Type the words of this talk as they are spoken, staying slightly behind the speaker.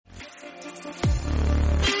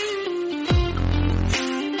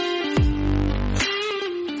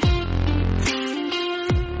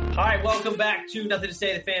Welcome back to Nothing to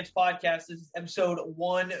Say, the Fans Podcast. This is episode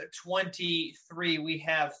 123. We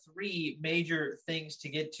have three major things to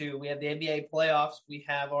get to. We have the NBA playoffs, we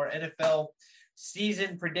have our NFL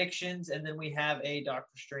season predictions, and then we have a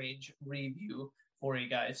Doctor Strange review for you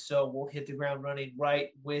guys. So we'll hit the ground running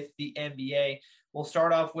right with the NBA. We'll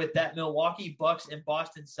start off with that Milwaukee Bucks and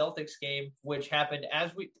Boston Celtics game, which happened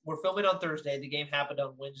as we're filming on Thursday. The game happened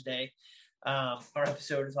on Wednesday. Our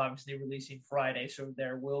episode is obviously releasing Friday, so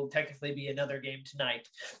there will technically be another game tonight.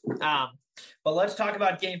 But let's talk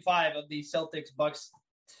about Game 5 of the Celtics-Bucks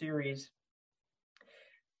series.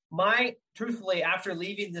 Truthfully, after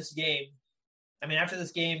leaving this game, after this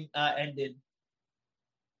game ended,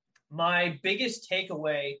 my biggest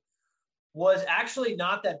takeaway was actually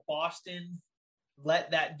not that Boston let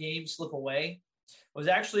that game slip away. It was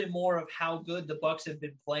actually more of how good the Bucks have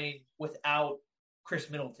been playing without Chris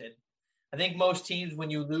Middleton. I think most teams, when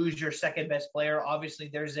you lose your second best player, obviously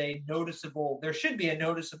there should be a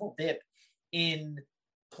noticeable dip in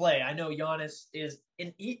play. I know Giannis is,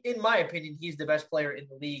 in my opinion, he's the best player in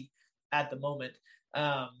the league at the moment.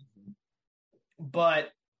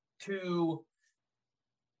 But to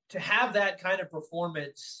have that kind of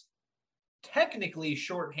performance, technically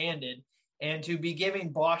shorthanded, and to be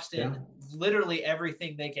giving Boston literally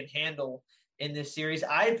everything they can handle in this series.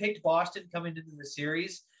 I had picked Boston coming into the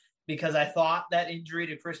series because I thought that injury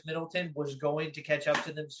to Chris Middleton was going to catch up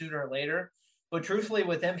to them sooner or later. But truthfully,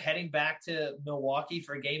 with them heading back to Milwaukee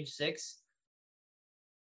for Game 6,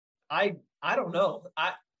 I don't know.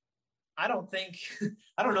 I don't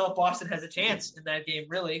know if Boston has a chance in that game,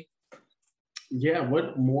 really. Yeah,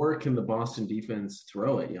 what more can the Boston defense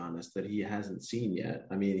throw at Giannis that he hasn't seen yet?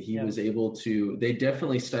 He was able to – they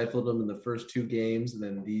definitely stifled him in the first two games, and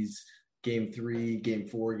then these – Game 3, Game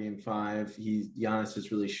 4, Game 5, Giannis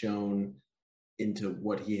has really shown into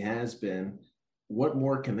what he has been. What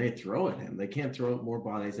more can they throw at him? They can't throw more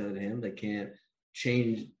bodies at him. They can't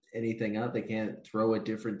change anything up. They can't throw a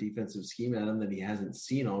different defensive scheme at him that he hasn't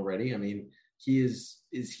seen already. Is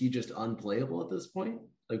he just unplayable at this point?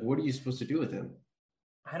 Like, what are you supposed to do with him?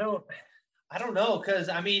 I don't know, because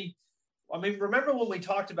remember when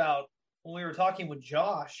we were talking with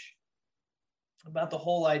Josh about the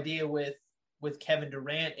whole idea with Kevin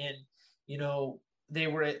Durant, and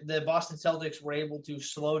the Boston Celtics were able to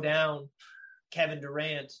slow down Kevin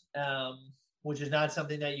Durant, which is not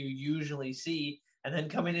something that you usually see. And then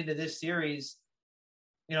coming into this series,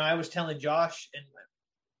 I was telling Josh, and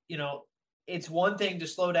it's one thing to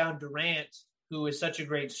slow down Durant, who is such a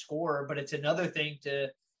great scorer, but it's another thing to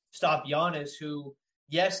stop Giannis, who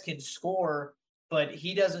can score, but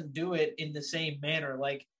he doesn't do it in the same manner.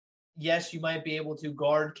 Like, yes, you might be able to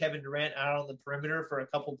guard Kevin Durant out on the perimeter for a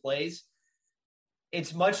couple plays.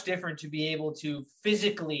 It's much different to be able to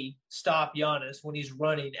physically stop Giannis when he's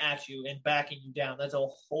running at you and backing you down. That's a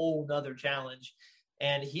whole nother challenge.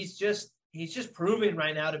 And he's just proving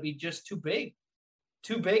right now to be just too big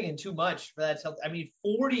and too much for that.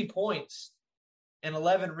 40 points and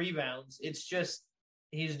 11 rebounds. It's just,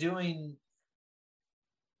 he's just doing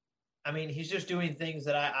things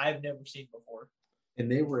that I've never seen before. And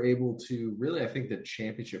they were able to really, I think the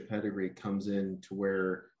championship pedigree comes in to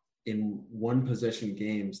where in one possession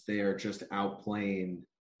games, they are just outplaying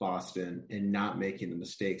Boston and not making the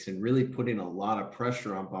mistakes and really putting a lot of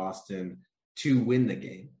pressure on Boston to win the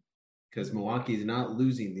game. Because Milwaukee is not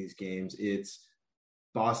losing these games. It's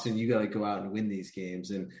Boston, you got to go out and win these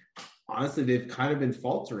games. And honestly, they've kind of been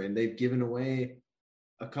faltering. They've given away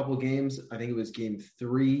a couple games. I think it was Game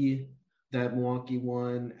 3 that Milwaukee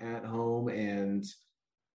won at home, and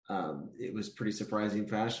it was pretty surprising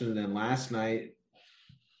fashion. And then last night,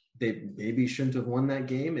 they maybe shouldn't have won that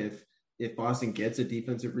game if Boston gets a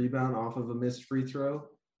defensive rebound off of a missed free throw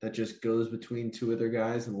that just goes between two other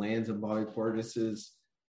guys and lands on Bobby Portis's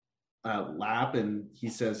lap, and he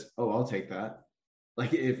says, "Oh, I'll take that."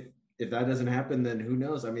 Like if that doesn't happen, then who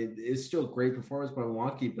knows? It's still a great performance by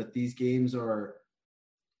Milwaukee, but these games are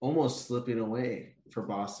almost slipping away for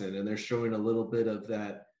Boston, and they're showing a little bit of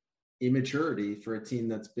that immaturity for a team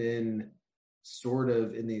that's been sort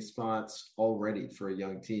of in these spots already for a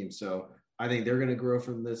young team. So I think they're going to grow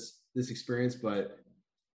from this experience, but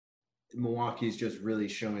Milwaukee's just really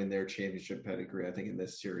showing their championship pedigree, I think, in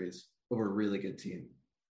this series over a really good team.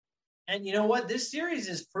 And you know what? This series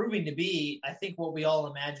is proving to be, I think, what we all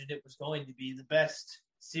imagined it was going to be, the best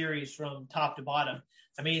series from top to bottom.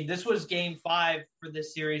 This was Game 5 for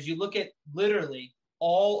this series. You look at literally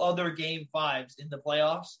all other Game 5s in the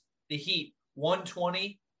playoffs. The Heat,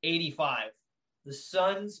 120-85. The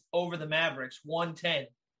Suns over the Mavericks, 110-80.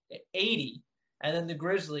 And then the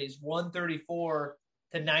Grizzlies, 134-95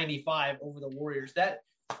 over the Warriors.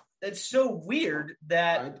 that's so weird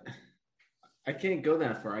that I can't go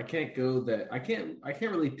that far. I can't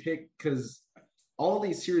really pick because all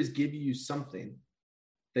these series give you something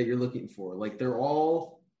that you're looking for. Like they're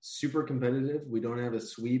all super competitive. We don't have a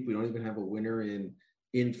sweep. We don't even have a winner in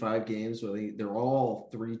 5 games. So they're all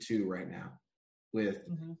 3-2 right now with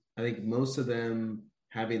I think most of them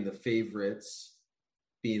having the favorites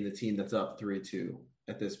being the team that's up 3-2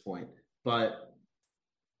 at this point. But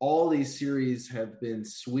all these series have been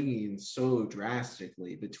swinging so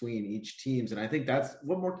drastically between each teams. And I think that's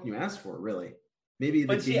what more can you ask for, really? Maybe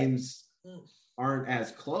the games aren't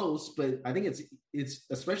as close, but I think it's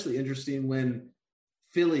especially interesting when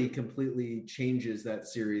Philly completely changes that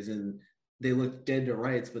series and they look dead to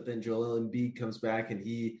rights, but then Joel Embiid comes back and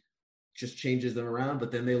he just changes them around,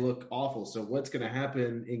 but then they look awful. So what's going to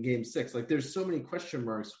happen in game 6? Like there's so many question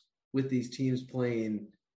marks with these teams playing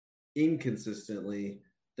inconsistently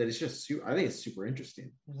that it's just I think it's super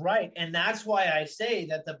interesting. Right. And that's why I say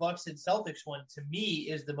that the Bucks and Celtics one to me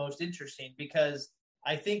is the most interesting, because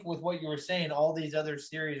I think with what you were saying, all these other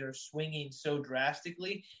series are swinging so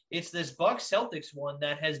drastically. It's this Bucks Celtics one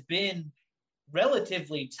that has been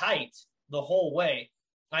relatively tight the whole way.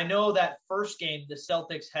 I know that first game, the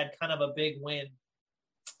Celtics had kind of a big win.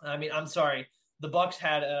 I mean, I'm sorry. The Bucks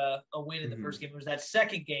had a win in the first game. It was that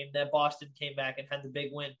second game that Boston came back and had the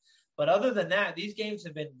big win. But other than that, these games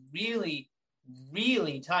have been really,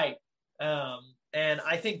 really tight. And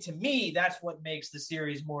I think to me, that's what makes the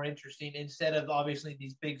series more interesting instead of obviously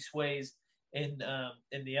these big sways in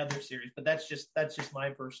the other series. But that's just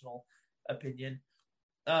my personal opinion.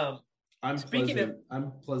 I'm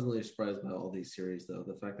pleasantly surprised by all these series, though.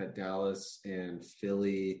 The fact that Dallas and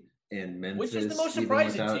Philly and Memphis, which is the most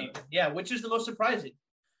surprising team? Yeah, which is the most surprising?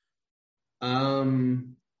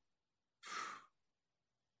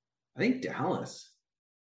 I think Dallas.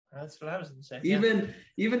 That's what I was going to say.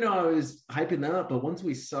 Even though I was hyping them up, but once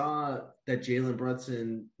we saw that Jalen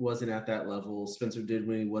Brunson wasn't at that level, Spencer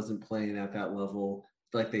Dinwiddie wasn't playing at that level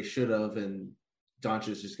like they should have, and Doncic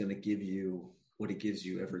is just going to give you what he gives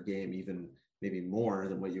you every game, even maybe more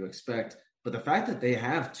than what you expect. But the fact that they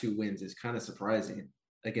have 2 wins is kind of surprising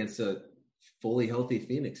against a fully healthy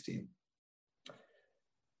Phoenix team.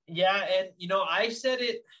 Yeah, and I said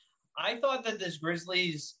it. I thought that this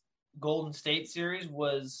Grizzlies Golden State series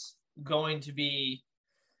was going to be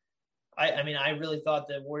I mean, I really thought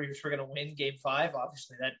the Warriors were going to win game 5.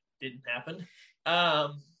 Obviously that didn't happen.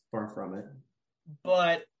 Far from it.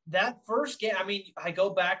 But that first game, I mean, I go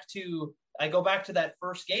back to that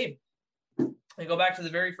first game. I go back to the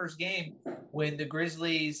very first game when the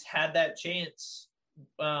Grizzlies had that chance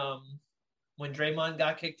when Draymond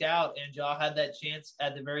got kicked out and Ja had that chance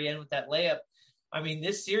at the very end with that layup. I mean,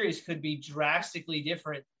 this series could be drastically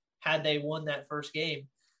different had they won that first game.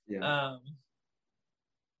 Yeah.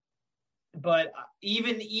 But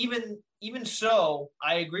even so,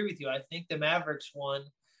 I agree with you. I think the Mavericks won.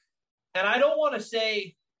 And I don't want to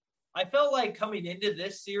say – I felt like coming into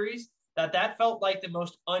this series that felt like the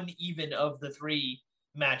most uneven of the 3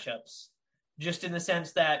 matchups, just in the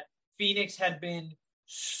sense that Phoenix had been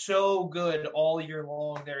so good all year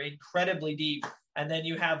long. They're incredibly deep. And then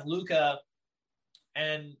you have Luka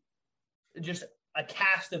and just a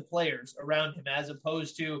cast of players around him as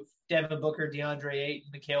opposed to Devin Booker, DeAndre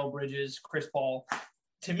Ayton, Mikal Bridges, Chris Paul.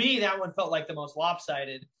 To me, that one felt like the most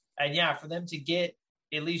lopsided. And yeah, for them to get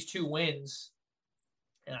at least 2 wins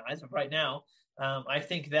as of right now, I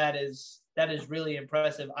think that is really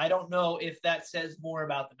impressive. I don't know if that says more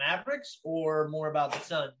about the Mavericks or more about the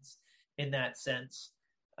Suns in that sense.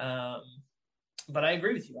 But I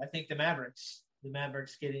agree with you. I think the Mavericks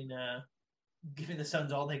giving the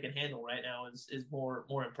Suns all they can handle right now is more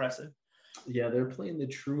impressive. Yeah, they're playing the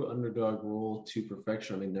true underdog role to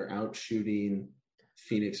perfection. I mean, they're out shooting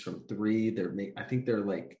Phoenix from 3. I think they're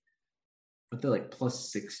like plus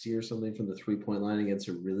 60 or something from the 3-point line against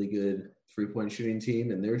a really good 3-point shooting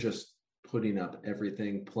team, and they're just putting up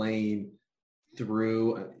everything, playing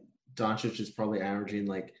through. Doncic is probably averaging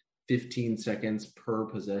like 15 seconds per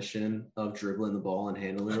possession of dribbling the ball and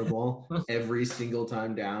handling the ball every single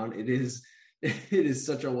time down. It is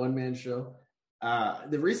such a one-man show.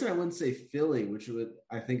 The reason I wouldn't say Philly, which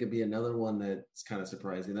I think would be another one that's kind of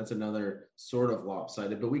surprising. That's another sort of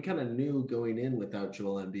lopsided, but we kind of knew going in without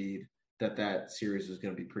Joel Embiid that series was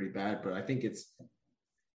going to be pretty bad. But I think it's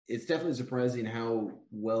definitely surprising how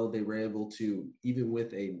well they were able to, even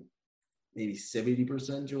with a maybe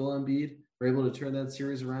 70% Joel Embiid, were able to turn that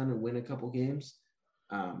series around and win a couple games.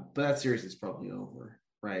 But that series is probably over,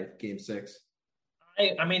 right? Game 6.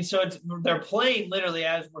 I mean, so they're playing literally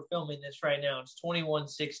as we're filming this right now. It's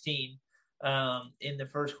 21-16. in the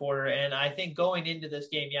first quarter. And I think going into this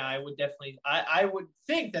game, yeah, I would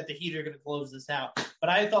think that the Heat are going to close this out. But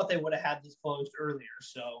I thought they would have had this closed earlier.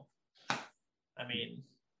 So, I mean,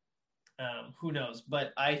 who knows?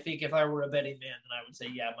 But I think if I were a betting man, then I would say,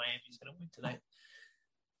 yeah, Miami's going to win tonight.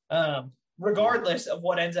 Regardless of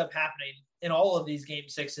what ends up happening in all of these game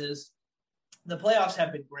sixes, the playoffs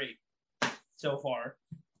have been great so far.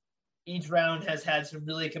 Each round has had some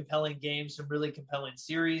really compelling games, some really compelling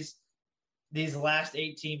series. These last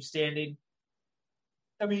 8 teams standing.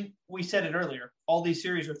 I mean, we said it earlier. All these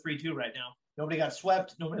series are 3-2 right now. Nobody got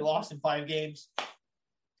swept. Nobody lost in 5 games.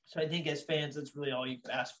 So I think as fans, that's really all you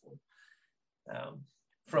could ask for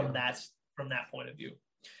from that point of view.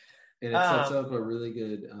 And it sets up a really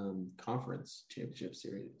good conference championship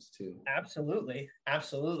series too. Absolutely.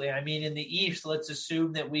 I mean, in the East, let's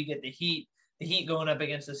assume that we get the Heat. The Heat going up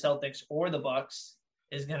against the Celtics or the Bucks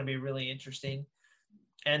is going to be really interesting.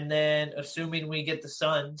 And then assuming we get the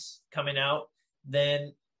Suns coming out,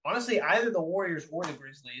 then honestly, either the Warriors or the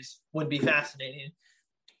Grizzlies would be fascinating.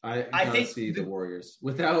 I think see the Warriors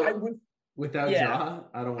without Ja.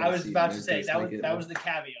 I don't. I was about to say that was the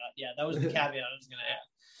caveat. Yeah, that was the caveat I was going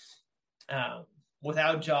to add.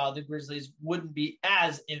 Without Ja, the Grizzlies wouldn't be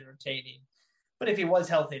as entertaining. But if he was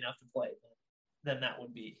healthy enough to play, then that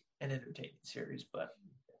would be an entertaining series. But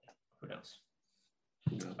who knows?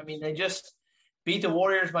 I mean, they just beat the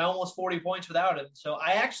Warriors by almost 40 points without him. So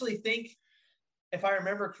I actually think, if I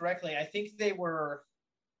remember correctly, I think they were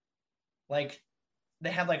they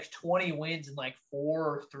had 20 wins and 4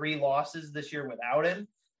 or 3 losses this year without him.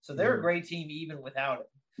 So they're a great team even without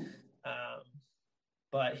him.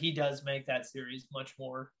 But he does make that series much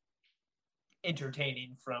more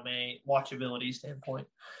entertaining from a watchability standpoint.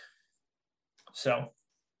 So,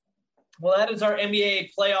 well, that is our NBA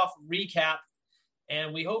playoff recap.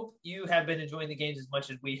 And we hope you have been enjoying the games as much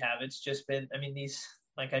as we have. It's just been, I mean, these,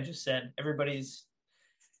 like I just said,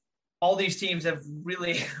 all these teams have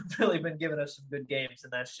really, really been giving us some good games.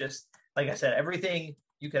 And that's just, like I said, everything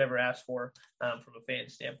you could ever ask for from a fan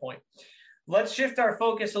standpoint. Let's shift our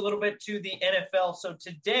focus a little bit to the NFL. So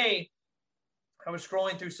today, I was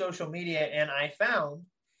scrolling through social media and I found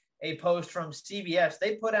a post from CBS.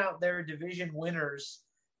 They put out their division winners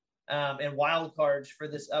and wild cards for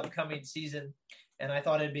this upcoming season. And I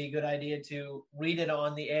thought it'd be a good idea to read it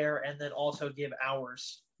on the air and then also give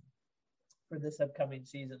ours for this upcoming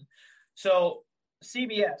season. So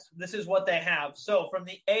CBS, this is what they have. So from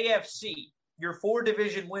the AFC, your 4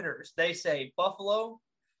 division winners, they say Buffalo,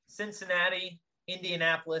 Cincinnati,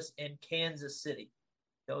 Indianapolis, and Kansas City.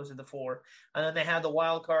 Those are the 4. And then they have the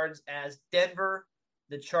wild cards as Denver,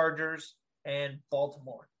 the Chargers, and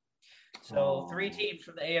Baltimore. So 3 teams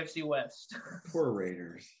from the AFC West. Poor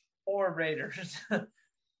Raiders. Poor Raiders.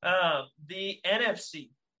 The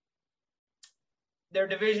NFC, their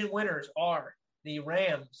division winners are the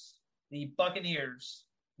Rams, the Buccaneers,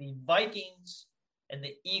 the Vikings, and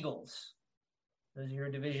the Eagles. Those are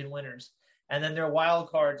your division winners. And then their wild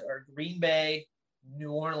cards are Green Bay,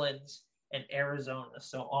 New Orleans, and Arizona.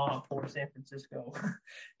 So, poor San Francisco.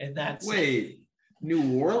 And that's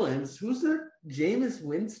New Orleans? Who's that? Jameis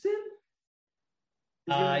Winston?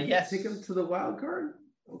 Yes. Take him to the wild card?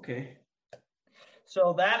 Okay.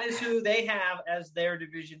 So that is who they have as their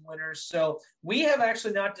division winners. So we have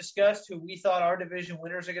actually not discussed who we thought our division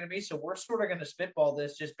winners are going to be. So we're sort of going to spitball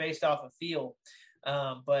this just based off of feel.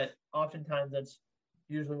 But oftentimes that's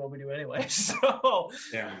usually what we do anyway. So,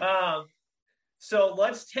 so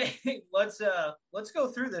let's go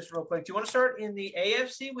through this real quick. Do you want to start in the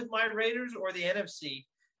AFC with my Raiders or the NFC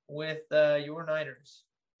with your Niners?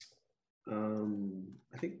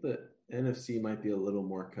 I think the NFC might be a little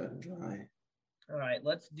more cut and dry. All right,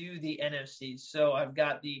 let's do the NFC. So I've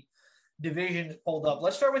got the divisions pulled up.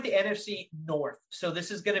 Let's start with the NFC North. So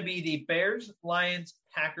this is going to be the Bears, Lions,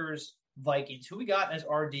 Packers, Vikings. Who we got as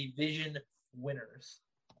our division winners?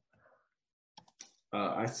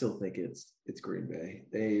 I still think it's Green Bay.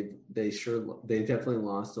 They definitely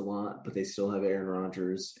lost a lot, but they still have Aaron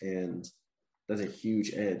Rodgers, and that's a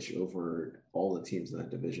huge edge over all the teams in that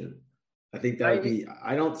division. I think that would be.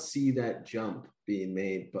 I don't see that jump being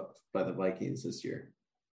made by the Vikings this year.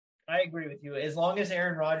 I agree with you. As long as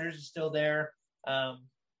Aaron Rodgers is still there,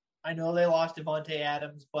 I know they lost Devontae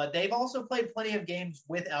Adams, but they've also played plenty of games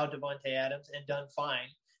without Devontae Adams and done fine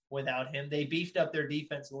without him. They beefed up their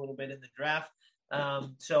defense a little bit in the draft.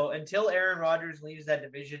 So until Aaron Rodgers leaves that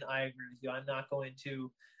division, I agree with you. I'm not going to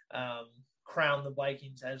crown the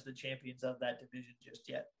Vikings as the champions of that division just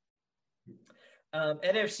yet.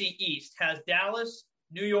 NFC East has Dallas,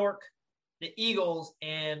 New York, the Eagles,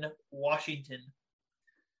 and Washington.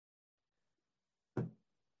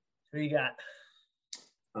 Who you got?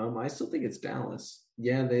 I still think it's Dallas.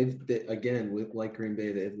 Yeah, again with like Green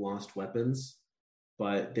Bay, they've lost weapons,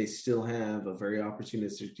 but they still have a very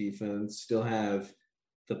opportunistic defense. Still have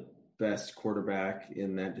the best quarterback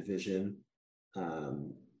in that division,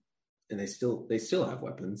 and they still have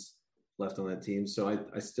weapons left on that team. So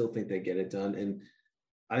I still think they get it done, and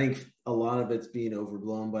I think a lot of it's being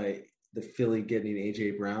overblown by the Philly getting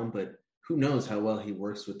AJ Brown, but who knows how well he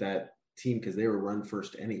works with that team because they were run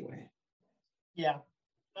first anyway. Yeah.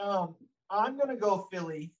 I'm going to go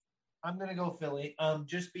Philly.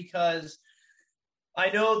 Just because I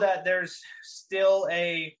know that there's still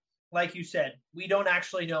like you said, we don't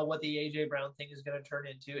actually know what the A.J. Brown thing is going to turn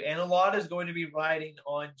into. And a lot is going to be riding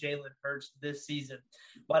on Jalen Hurts this season.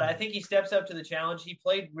 But I think he steps up to the challenge. He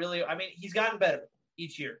played he's gotten better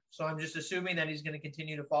each year. So I'm just assuming that he's going to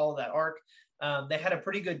continue to follow that arc. They had a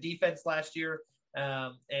pretty good defense last year.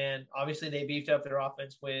 And obviously they beefed up their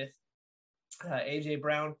offense with A.J.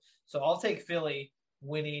 Brown. So I'll take Philly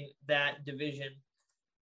winning that division,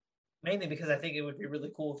 mainly because I think it would be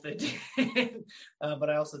really cool if they did. But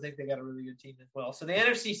I also think they got a really good team as well. So the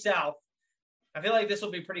NFC South, I feel like this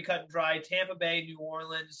will be pretty cut and dry. Tampa Bay, New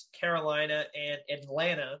Orleans, Carolina, and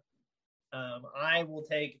Atlanta. I will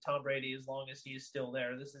take Tom Brady as long as he is still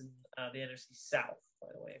there. This is the NFC South, by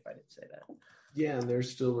the way, if I didn't say that. Yeah, and they're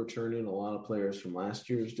still returning a lot of players from last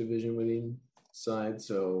year's division-winning side,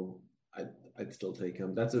 so I'd still take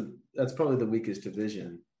him. That's probably the weakest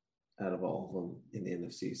division out of all of them in the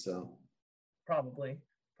NFC. So probably.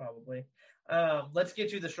 Let's get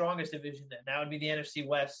to the strongest division then. That would be the NFC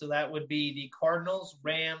West. So that would be the Cardinals,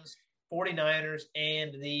 Rams, 49ers,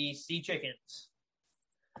 and the Sea Chickens.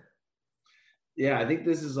 Yeah, I think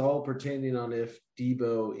this is all pertaining on if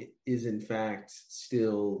Debo is in fact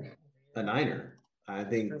still a Niner. I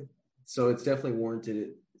think so. It's definitely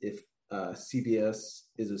warranted if CBS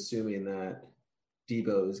is assuming that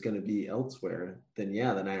Debo is going to be elsewhere, then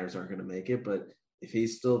yeah, the Niners aren't going to make it. But if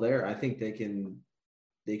he's still there, I think they can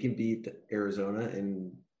beat Arizona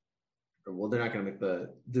and they're not going to make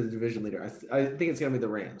the division leader. I think it's going to be the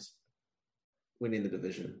Rams winning the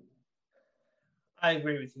division. I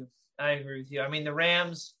agree with you. I mean, the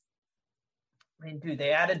Rams, dude,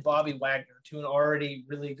 they added Bobby Wagner to an already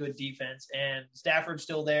really good defense, and Stafford's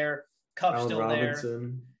still there. Kupp's still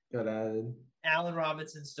Robinson got added. Allen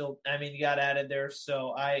Robinson got added there.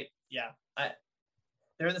 So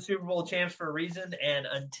they're the Super Bowl champs for a reason. And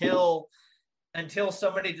until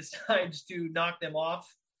somebody decides to knock them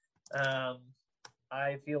off,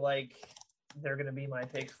 I feel like they're going to be my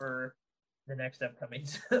pick for the next upcoming,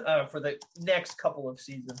 for the next couple of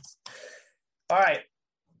seasons. All right.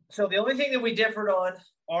 So the only thing that we differed on,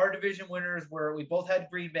 our division winners were, we both had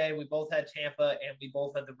Green Bay, we both had Tampa, and we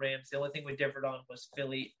both had the Rams. The only thing we differed on was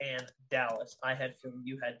Philly and Dallas. I had Philly,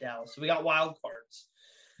 you had Dallas. So we got wild cards.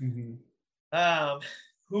 Mm-hmm.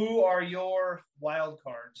 Who are your wild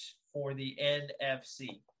cards for the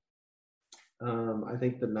NFC? I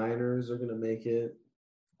think the Niners are going to make it.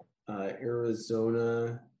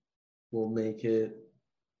 Arizona will make it.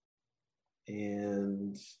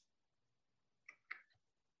 And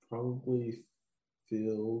probably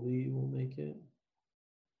Philly will make it.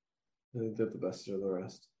 I think they're the best of the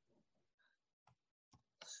rest.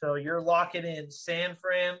 So you're locking in San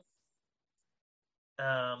Fran,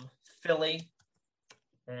 Philly,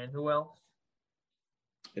 and who else?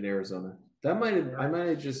 In Arizona. I might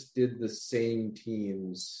have just did the same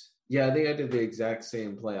teams. Yeah, I think I did the exact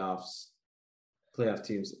same playoff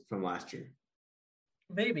teams from last year.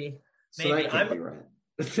 Maybe. So that can't be right.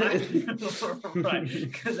 Right,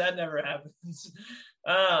 because that never happens.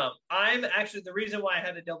 I'm actually, the reason why I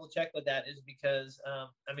had to double check with that is because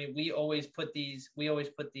we always put these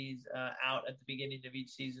out at the beginning of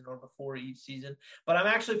each season or before each season, but I'm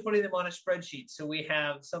actually putting them on a spreadsheet so we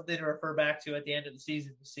have something to refer back to at the end of the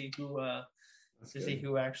season to see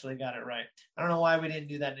who actually got it right. I don't know why we didn't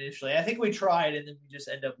do that initially. I think we tried and then we just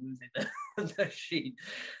end up losing the sheet.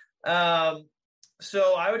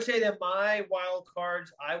 So I would say that my wild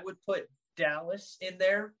cards, I would put Dallas in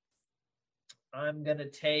there. I'm going to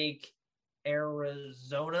take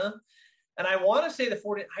Arizona. And I want to say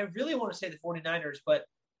I really want to say the 49ers, but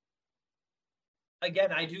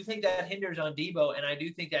again, I do think that hinders on Debo and I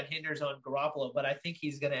do think that hinders on Garoppolo, but I think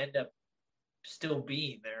he's going to end up still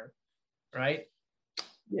being there, right?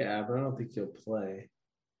 Yeah, but I don't think he'll play.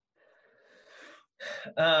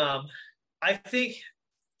 I think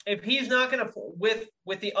if he's not going to,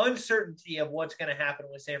 with the uncertainty of what's going to happen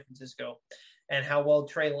with San Francisco and how well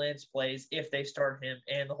Trey Lance plays if they start him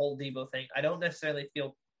and the whole Debo thing, I don't necessarily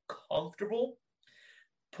feel comfortable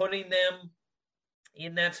putting them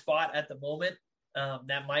in that spot at the moment.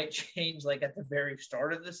 That might change like at the very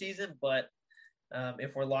start of the season, but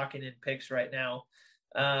if we're locking in picks right now,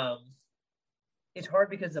 it's hard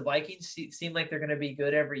because the Vikings seem like they're going to be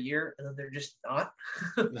good every year, and then they're just not.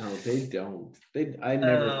 No, they don't. I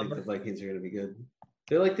never think the Vikings are going to be good.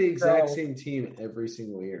 They're like the exact same team every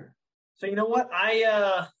single year. So you know what?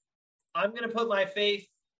 I'm going to put my faith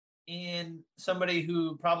in somebody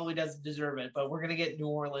who probably doesn't deserve it, but we're going to get New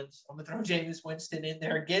Orleans. I'm going to throw Jameis Winston in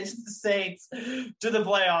there against the Saints to the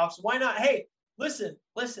playoffs. Why not? Hey, listen.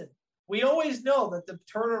 We always know that the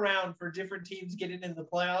turnaround for different teams getting into the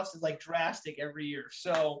playoffs is like drastic every year.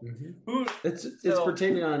 So it's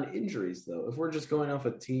pertaining on injuries, though. If we're just going off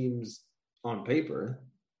of teams on paper.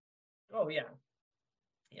 Oh, yeah.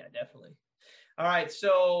 Yeah, definitely. All right,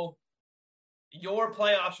 so your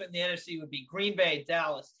playoffs in the NFC would be Green Bay,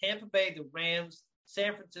 Dallas, Tampa Bay, the Rams,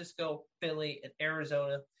 San Francisco, Philly, and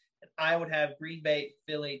Arizona. And I would have Green Bay,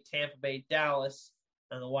 Philly, Tampa Bay, Dallas,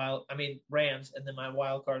 and Rams, and then my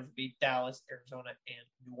wild cards would be Dallas, Arizona, and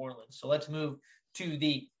New Orleans. So let's move to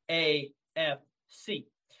the AFC.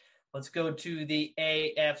 Let's go to the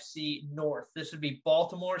AFC North. This would be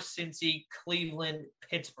Baltimore, Cincy, Cleveland,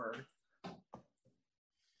 Pittsburgh.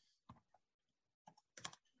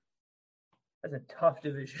 That's a tough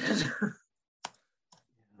division.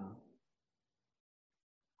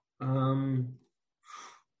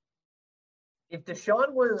 If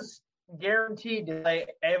Deshaun was guaranteed to play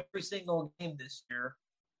every single game this year,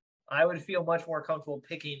 I would feel much more comfortable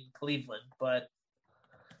picking Cleveland, but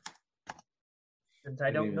since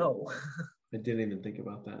I don't know. I didn't even think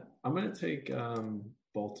about that. I'm going to take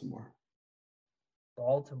Baltimore.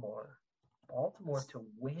 Baltimore to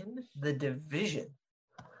win the division.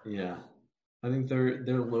 Yeah. I think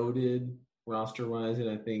they're loaded roster-wise, and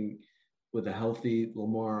I think with a healthy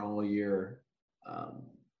Lamar all year,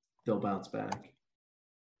 they'll bounce back.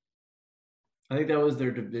 I think that was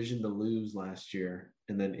their division to lose last year,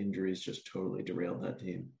 and then injuries just totally derailed that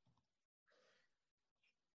team.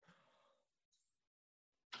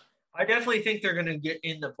 I definitely think they're going to get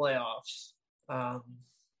in the playoffs. I'm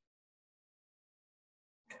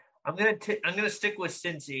going to stick with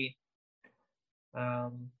Cincy,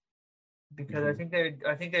 because I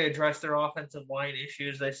think they address their offensive line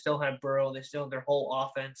issues. They still have Burrow. They still have their whole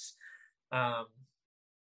offense.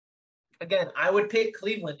 Again, I would pick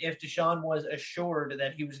Cleveland if Deshaun was assured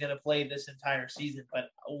that he was going to play this entire season,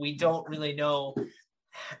 but we don't really know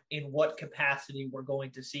in what capacity we're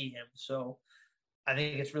going to see him. So I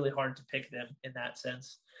think it's really hard to pick them in that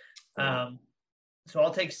sense. So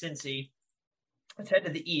I'll take Cincy. Let's head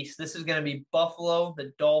to the East. This is going to be Buffalo,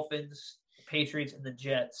 the Dolphins, the Patriots, and the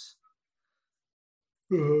Jets.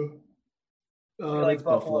 I like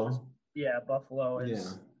Buffalo. Yeah, Buffalo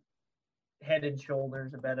is head and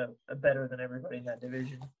shoulders better than everybody in that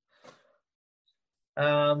division.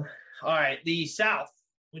 All right, the South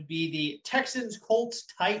would be the Texans, Colts,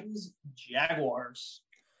 Titans, Jaguars.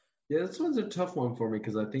 Yeah, this one's a tough one for me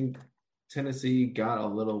because I think Tennessee got a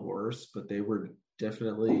little worse, but they were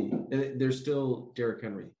definitely – they're still Derrick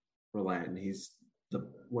Henry reliant. He's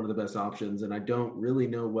one of the best options, and I don't really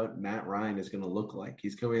know what Matt Ryan is going to look like.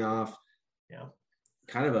 He's coming off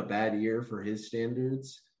kind of a bad year for his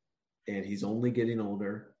standards, and he's only getting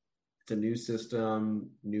older. It's a new system,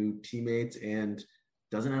 new teammates, and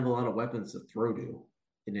doesn't have a lot of weapons to throw to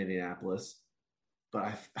in Indianapolis.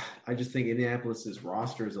 But I just think Indianapolis's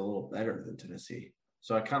roster is a little better than Tennessee.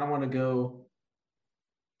 So I kind of want to go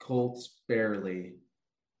Colts barely,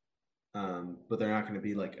 but they're not going to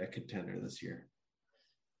be like a contender this year.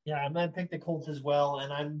 Yeah, I'm going to pick the Colts as well,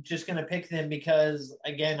 and I'm just going to pick them because,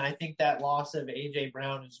 again, I think that loss of A.J.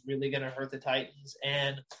 Brown is really going to hurt the Titans.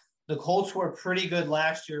 And the Colts were pretty good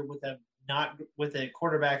last year with a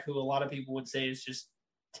quarterback who a lot of people would say is just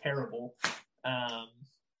terrible.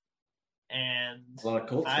 And a lot of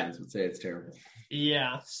Colts fans would say it's terrible.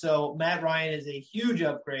 Yeah, so Matt Ryan is a huge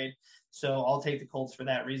upgrade, so I'll take the Colts for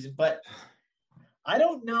that reason. But I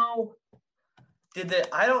don't know.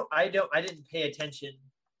 I didn't pay attention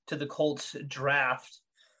to the Colts draft.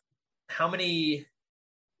 How many?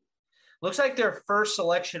 Looks like their first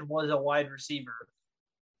selection was a wide receiver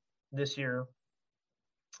this year.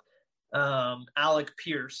 Alec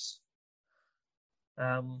Pierce.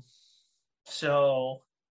 So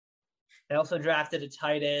they also drafted a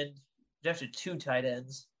tight end. Drafted 2 tight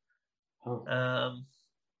ends. Oh.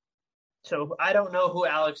 So I don't know who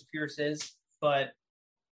Alex Pierce is, but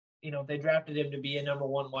they drafted him to be a number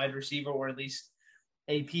 1 wide receiver, or at least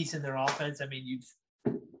a piece in their offense. I mean,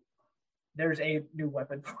 there's a new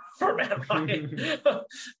weapon for Matt Ryan.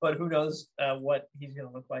 But who knows what he's going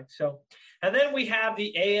to look like. So, and then we have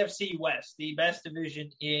the AFC West, the best division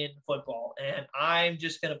in football. And I'm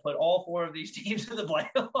just going to put all 4 of these teams in the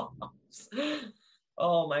playoffs.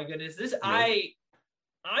 Oh my goodness. I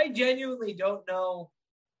genuinely don't know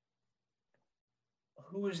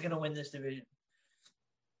who is going to win this division.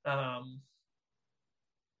 I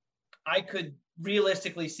could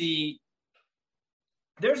realistically see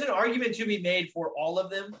there's an argument to be made for all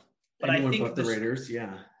of them, but Anyone I think but the Raiders,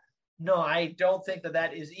 yeah. No, I don't think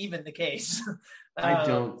that is even the case. I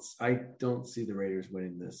don't see the Raiders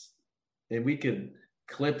winning this. And we could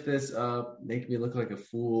clip this up, make me look like a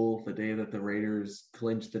fool the day that the Raiders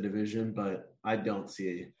clinch the division, but I don't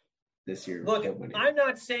see this year. Look, I'm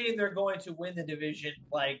not saying they're going to win the division.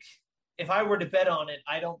 Like, if I were to bet on it,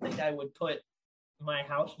 I don't think I would put my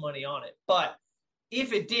house money on it. But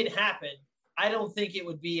if it did happen, I don't think it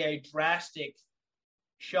would be a drastic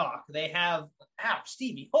shock. They have,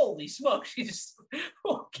 Stevie, holy smoke, she just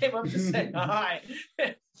came up to say hi.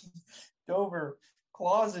 Dover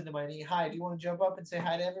claws into my knee. Hi, do you want to jump up and say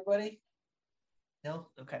hi to everybody? No?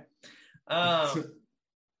 Okay.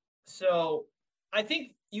 So I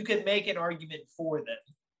think you can make an argument for them,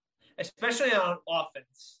 especially on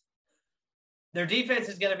offense. Their defense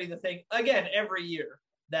is going to be the thing, again, every year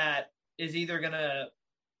that is either going to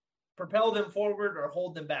propel them forward or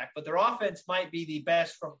hold them back. But their offense might be the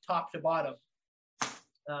best from top to bottom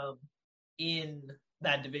in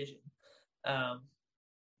that division.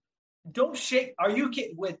 Don't shake. Are you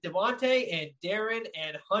kidding? With Devontae and Darren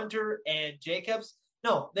and Hunter and Jacobs?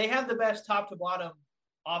 No, they have the best top to bottom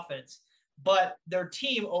offense, but their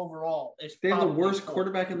team overall is they have the worst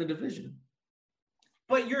quarterback in the division.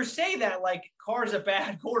 But you're saying that like Carr's a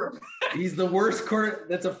bad quarterback. He's the worst quarterback.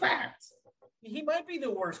 That's a fact. He might be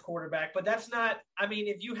the worst quarterback, but that's not – I mean,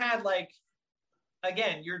 if you had like –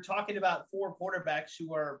 again, you're talking about 4 quarterbacks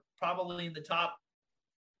who are probably in the top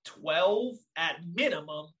 12 at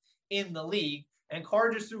minimum in the league, and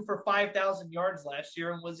Carr just threw for 5,000 yards last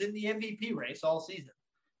year and was in the MVP race all season.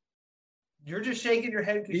 You're just shaking your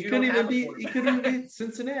head because you don't have a quarterback. He couldn't even beat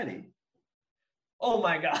Cincinnati. Oh,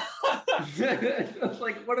 my God.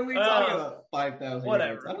 Like, what are we talking about? 5,000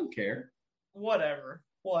 yards. I don't care. Whatever.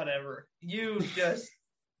 You just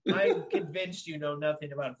 – I'm convinced you know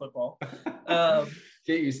nothing about football. Can't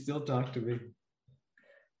you still talk to me?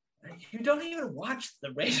 You don't even watch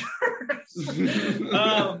the Raiders.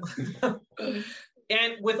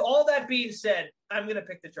 And with all that being said, I'm going to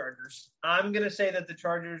pick the Chargers. I'm going to say that the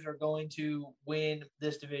Chargers are going to win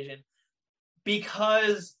this division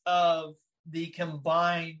because of the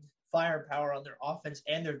combined firepower on their offense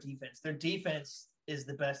and their defense. Their defense is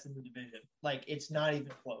the best in the division. Like, it's not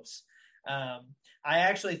even close. I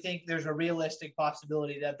actually think there's a realistic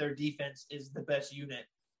possibility that their defense is the best unit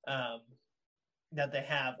that they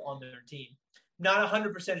have on their team. Not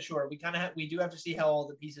 100% sure. We do have to see how all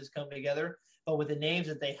the pieces come together. But with the names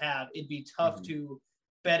that they have, it'd be tough to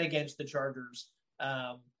bet against the Chargers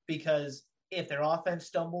because if their offense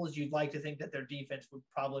stumbles, you'd like to think that their defense would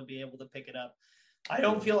probably be able to pick it up. I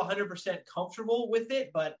don't feel 100% comfortable with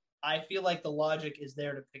it, but I feel like the logic is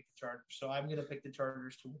there to pick the Chargers. So I'm going to pick the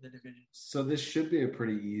Chargers to win the division. So this should be a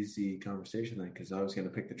pretty easy conversation then because I was going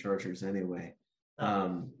to pick the Chargers anyway.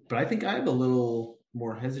 But I think I have a little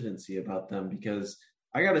more hesitancy about them because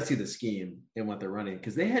I got to see the scheme and what they're running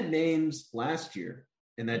because they had names last year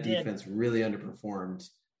and that defense really underperformed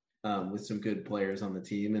with some good players on the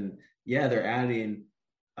team. And yeah, they're adding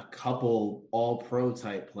a couple all-pro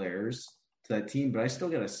type players to that team, but I still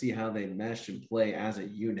got to see how they mesh and play as a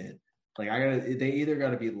unit. Like they either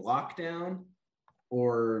got to be locked down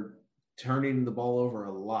or turning the ball over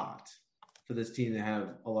a lot for this team to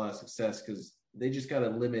have a lot of success because they just got to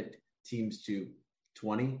limit teams to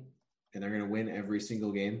 20 and they're going to win every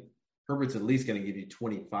single game. Herbert's at least going to give you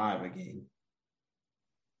 25 a game.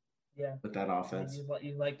 Yeah. With that offense.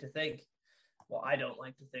 You'd like to think. Well, I don't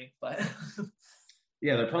like to think, but.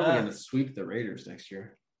 Yeah, they're probably going to sweep the Raiders next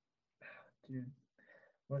year. Dude,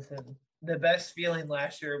 listen, the best feeling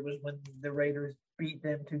last year was when the Raiders beat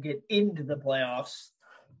them to get into the playoffs.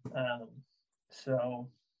 So.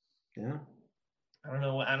 Yeah. I don't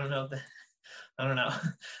know.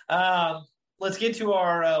 Let's get to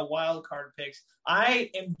our wild card picks. I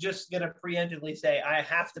am just going to preemptively say I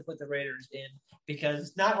have to put the Raiders in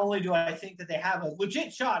because not only do I think that they have a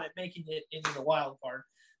legit shot at making it into the wild card,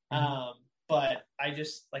 but I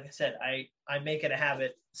just, like I said, I make it a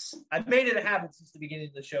habit. I've made it a habit since the beginning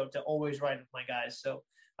of the show to always ride with my guys. So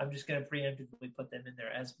I'm just going to preemptively put them in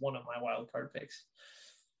there as one of my wild card picks.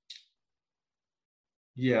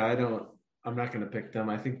 Yeah, I'm not going to pick them.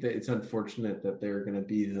 I think that it's unfortunate that they're going to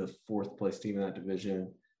be the fourth place team in that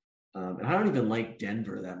division. And I don't even like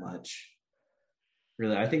Denver that much.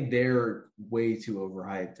 Really, I think they're way too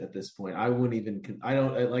overhyped at this point. I wouldn't even. I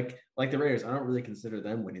don't like the Raiders. I don't really consider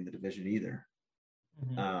them winning the division either.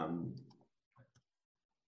 Mm-hmm.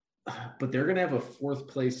 But they're going to have a fourth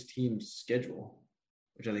place team schedule,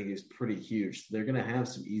 which I think is pretty huge. They're going to have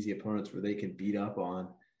some easy opponents where they can beat up on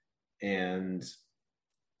and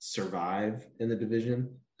survive in the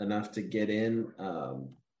division enough to get in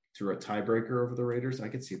through a tiebreaker over the Raiders. I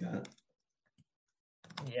could see that.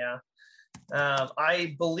 Yeah.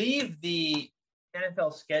 I believe the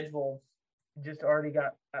NFL schedule has already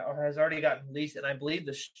gotten released, and I believe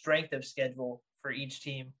the strength of schedule for each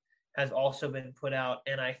team has also been put out.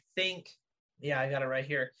 And I think, I got it right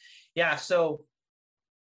here. Yeah, so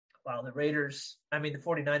the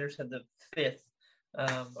 49ers have the fifth,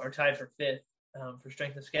 are tied for fifth for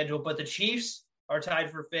strength of schedule, but the Chiefs are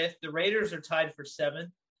tied for fifth. The Raiders are tied for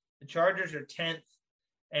seventh. The Chargers are 10th,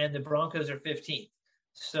 and the Broncos are 15th.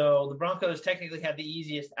 So the Broncos technically have the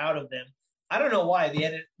easiest out of them. I don't know why.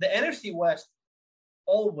 The NFC West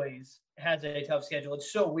always has a tough schedule.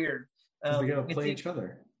 It's so weird. They got to play each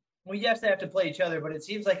other. Well, yes, they have to play each other, but it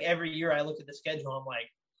seems like every year I look at the schedule, I'm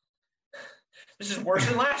like, this is worse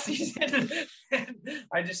than last season.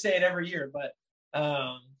 I just say it every year, but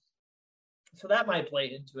so that might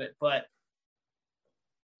play into it. But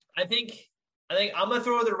I think I'm gonna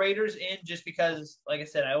throw the Raiders in just because, like I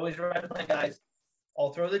said, I always ride with my guys.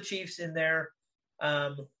 I'll throw the Chiefs in there.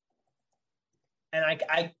 And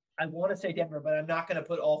I want to say Denver, but I'm not going to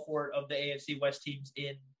put all four of the AFC West teams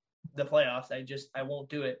in the playoffs. I won't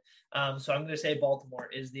do it. So I'm going to say Baltimore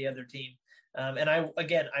is the other team. And I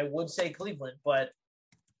would say Cleveland, but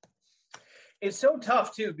it's so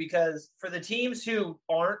tough too, because for the teams who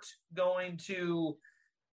aren't going to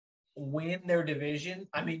win their division,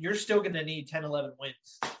 I mean, you're still going to need 10, 11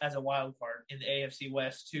 wins as a wild card in the AFC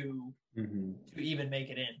West to even make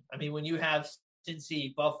it in. I mean, when you have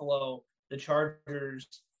Cincy, Buffalo, the Chargers,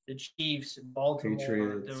 the Chiefs, Baltimore,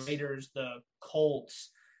 Patriots, the Raiders, the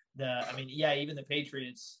Colts, even the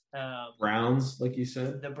Patriots. Browns, like you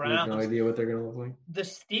said. The Browns. No idea what they're going to look like. The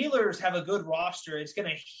Steelers have a good roster. It's going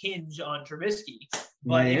to hinge on Trubisky.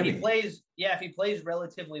 But Miami. if he plays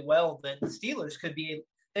relatively well, then the Steelers could be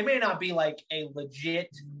 – they may not be like a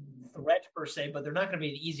legit threat per se, but they're not going to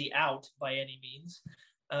be an easy out by any means.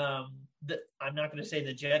 I'm not going to say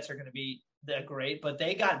the Jets are going to be that great, but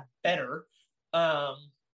they got better.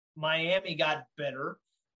 Miami got better.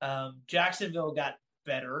 Jacksonville got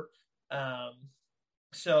better.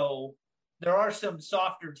 So there are some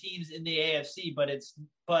softer teams in the AFC,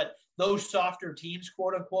 but those softer teams,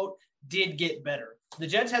 quote unquote, did get better. The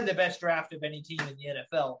Jets had the best draft of any team in the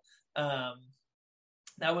NFL.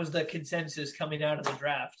 That was the consensus coming out of the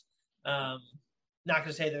draft. Not going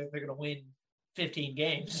to say they're going to win 15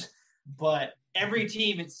 games, but every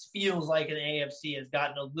team, it feels like an AFC has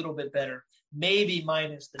gotten a little bit better, maybe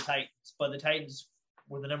minus the Titans, but the Titans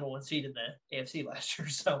were the number one seed in the AFC last year.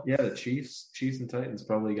 So yeah, the Chiefs and Titans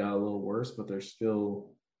probably got a little worse, but they're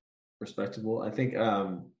still respectable. I think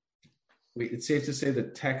it's safe to say the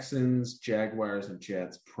Texans, Jaguars, and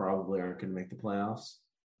Jets probably aren't going to make the playoffs.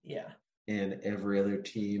 Yeah. And every other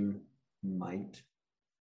team might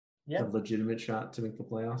have a legitimate shot to make the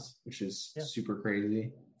playoffs, which is super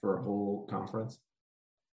crazy for a whole conference.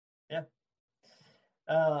 Yeah.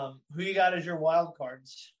 Who you got as your wild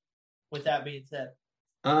cards, with that being said?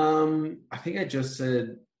 I think I just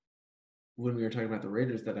said when we were talking about the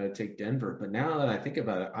Raiders that I'd take Denver, but now that I think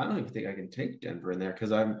about it, I don't even think I can take Denver in there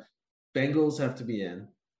because Bengals have to be in.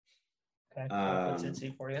 Okay, I'll put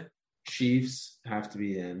Cincy for you. Chiefs have to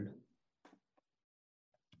be in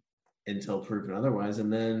until proven otherwise,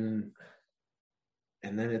 and then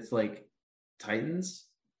it's like Titans.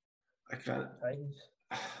 Titans.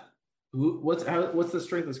 What's the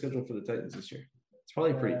strength of schedule for the Titans this year? It's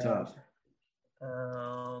probably pretty tough.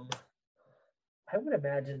 I would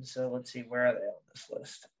imagine so. Let's see, where are they on this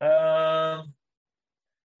list?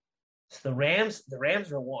 So the Rams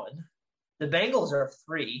are 1. The Bengals are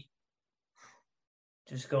 3.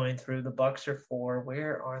 Just going through, the Bucks are 4.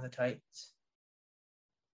 Where are the Titans?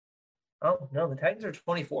 Oh no, the Titans are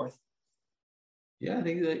 24th. Yeah,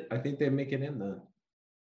 I think they make it in then.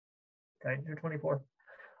 Titans are 24th.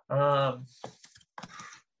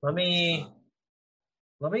 Let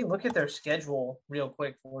me look at their schedule real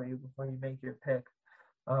quick for you before you make your pick.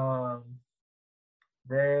 I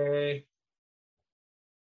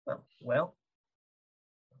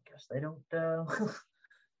guess they don't.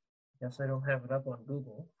 Guess I don't have it up on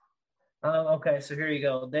Google. Okay, so here you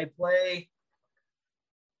go. They play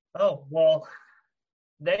Oh, well,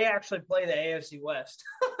 they actually play the AFC West.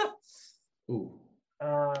 Ooh.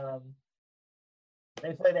 um,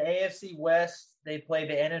 they play the AFC West. They play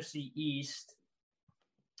the NFC East.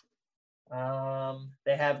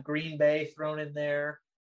 They have Green Bay thrown in there.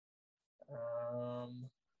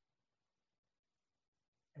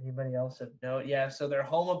 Anybody else of note? Yeah, so their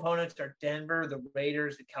home opponents are Denver, the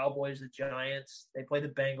Raiders, the Cowboys, the Giants. They play the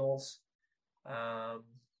Bengals.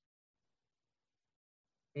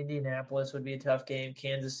 Indianapolis would be a tough game.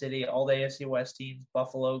 Kansas City, all the AFC West teams,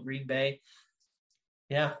 Buffalo, Green Bay.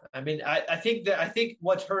 Yeah, I mean, I think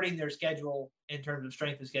what's hurting their schedule in terms of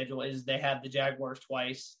strength of schedule is they have the Jaguars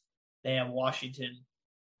twice. They have Washington.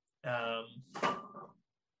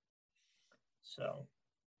 So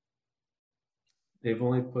they've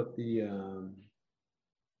only put the.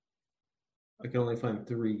 I can only find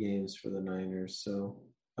 3 games for the Niners, so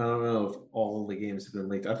I don't know if all the games have been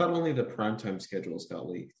leaked. I thought only the primetime schedules got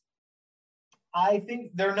leaked. I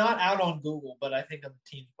think they're not out on Google, but I think on the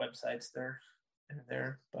team's websites they're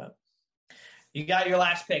there. But you got your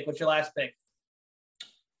last pick. What's your last pick?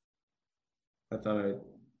 I thought I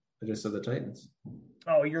just said the Titans.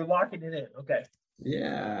 Oh, you're locking it in. Okay.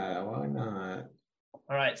 Yeah, why not?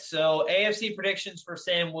 All right. So AFC predictions for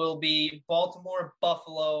Sam will be Baltimore,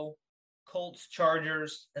 Buffalo, Colts,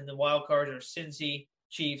 Chargers, and the wild cards are Cincy,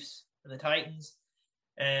 Chiefs, and the Titans.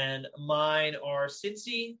 And mine are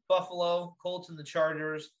Cincy, Buffalo, Colts, and the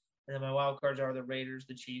Chargers. And then my wild cards are the Raiders,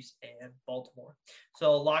 the Chiefs, and Baltimore.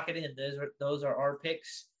 So lock it in. Those are our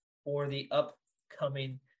picks for the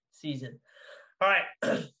upcoming season. All right.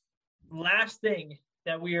 Last thing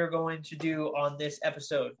that we are going to do on this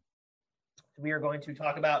episode, we are going to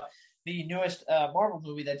talk about the newest Marvel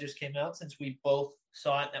movie that just came out since we both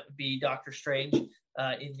saw it. That would be Doctor Strange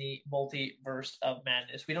in the Multiverse of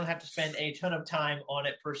Madness. We don't have to spend a ton of time on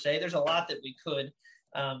it per se. There's a lot that we could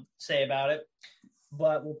say about it,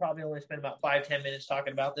 but we'll probably only spend about 5-10 minutes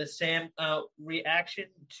talking about this. Sam, reaction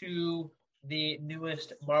to the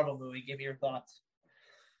newest Marvel movie. Give me your thoughts.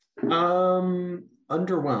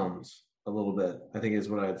 Underwhelmed a little bit, I think is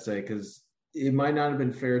what I'd say, because it might not have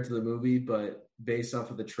been fair to the movie, but based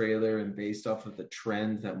off of the trailer and based off of the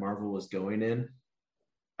trend that Marvel was going in,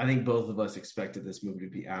 I think both of us expected this movie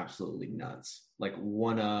to be absolutely nuts. Like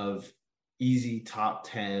one of easy top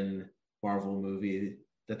 10 Marvel movie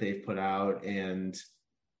that they've put out. And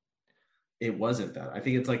it wasn't that. I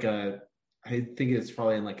think it's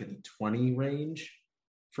probably in like a 20 range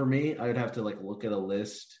for me. I would have to like look at a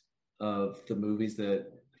list of the movies that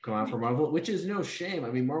come out from Marvel, which is no shame. I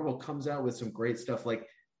mean, Marvel comes out with some great stuff. Like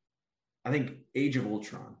I think Age of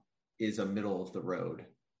Ultron is a middle of the road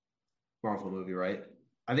Marvel movie, right?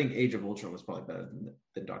 I think Age of Ultron was probably better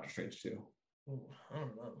than Doctor Strange 2. I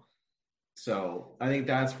don't know. So I think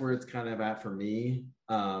that's where it's kind of at for me.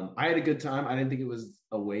 I had a good time. I didn't think it was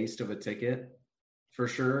a waste of a ticket for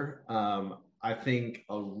sure. I think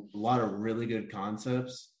a lot of really good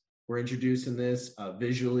concepts were introduced in this.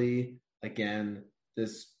 Visually, again,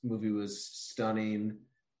 this movie was stunning.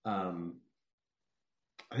 I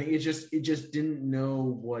think it just didn't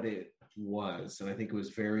know what it was, and I think it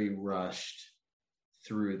was very rushed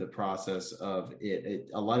through the process of it.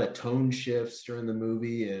 A lot of tone shifts during the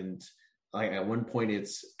movie, and like at one point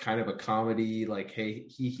it's kind of a comedy, like hey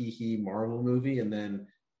he Marvel movie, and then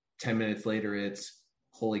 10 minutes later it's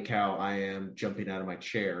holy cow, I am jumping out of my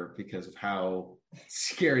chair because of how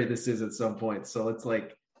scary this is at some point. So it's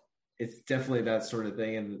like it's definitely that sort of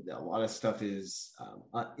thing, and a lot of stuff is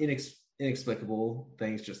inexplicable.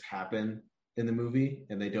 Things just happen in the movie,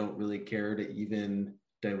 and they don't really care to even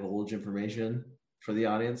divulge information for the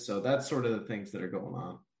audience. So that's sort of the things that are going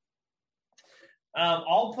on.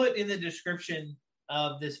 I'll put in the description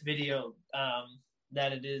of this video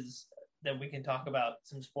that we can talk about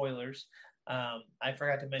some spoilers. I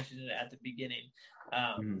forgot to mention it at the beginning,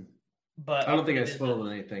 but I don't think I spoiled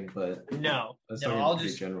anything. But no, I'll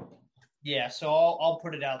just general. Yeah, so I'll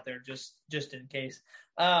put it out there just in case.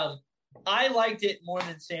 I liked it more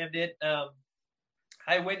than Sam did.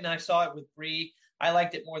 I went and I saw it with Bree. I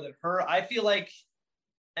liked it more than her. I feel like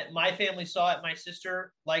my family saw it. My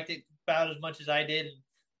sister liked it about as much as I did, and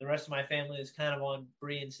the rest of my family is kind of on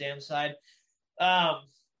Bree and Sam's side.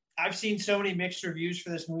 I've seen so many mixed reviews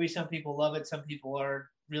for this movie. Some people love it. Some people are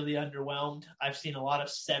really underwhelmed. I've seen a lot of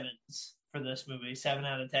 7s for this movie. 7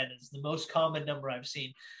 out of 10 is the most common number I've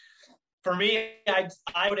seen. For me,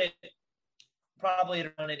 I would have probably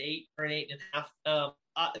around an 8 or an 8.5.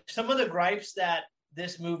 Some of the gripes that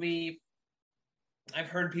this movie, I've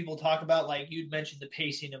heard people talk about, like you'd mentioned the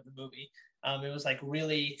pacing of the movie. It was like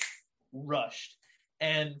really rushed.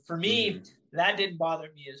 And for me, that didn't bother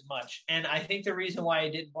me as much. And I think the reason why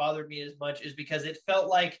it didn't bother me as much is because it felt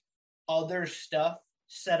like other stuff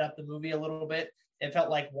set up the movie a little bit. It felt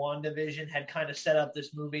like WandaVision had kind of set up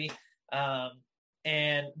this movie.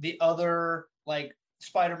 And the other, like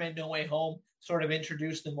Spider-Man No Way Home, sort of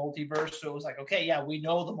introduced the multiverse. So it was like, okay, yeah, we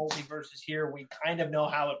know the multiverse is here. We kind of know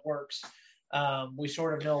how it works. We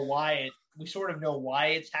sort of know why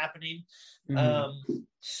it's happening.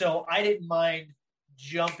 So I didn't mind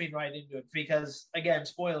jumping right into it because, again,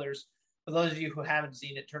 spoilers. For those of you who haven't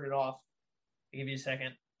seen it, turn it off. I'll give you a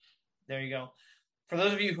second. There you go. For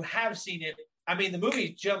those of you who have seen it, I mean, the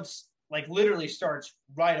movie jumps, like literally starts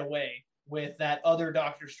right away with that other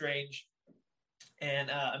Doctor Strange and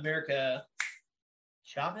America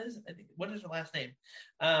Chavez. I think, what is her last name?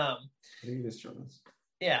 I think it is Chavez.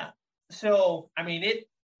 Yeah. So, I mean, it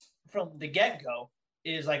from the get-go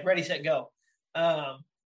is like ready, set, go.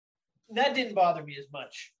 That didn't bother me as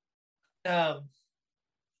much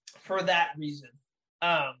for that reason.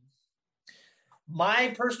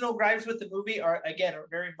 My personal gripes with the movie are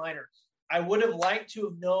very minor. I would have liked to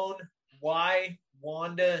have known why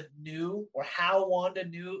Wanda knew or how Wanda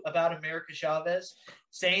knew about America Chavez.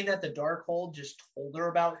 Saying that the Darkhold just told her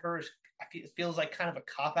about her feels like kind of a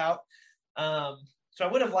cop-out. So I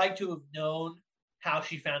would have liked to have known how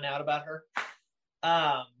she found out about her.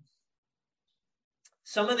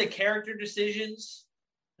 Some of the character decisions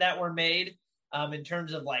that were made in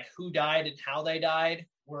terms of like who died and how they died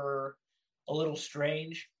were a little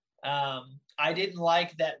strange. I didn't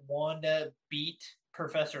like that Wanda beat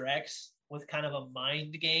Professor X with kind of a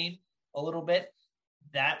mind game a little bit.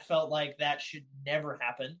 That felt like that should never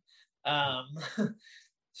happen.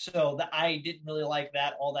 So I didn't really like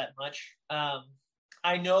that all that much.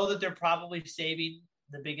 I know that they're probably saving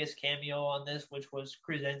the biggest cameo on this, which was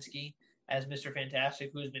Krasinski as Mr.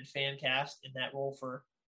 Fantastic, who has been fan cast in that role for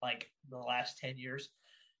like the last 10 years.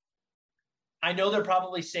 I know they're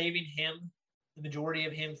probably saving him, the majority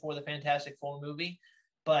of him, for the Fantastic Four movie,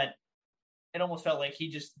 but it almost felt like he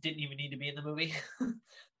just didn't even need to be in the movie.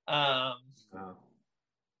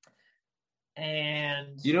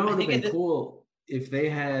 And you know, it would have been cool if they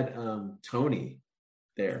had Tony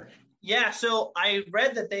there. Yeah, so I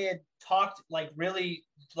read that they had talked really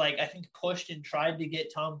I think pushed and tried to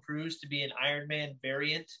get Tom Cruise to be an Iron Man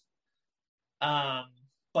variant.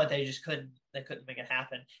 But they just couldn't make it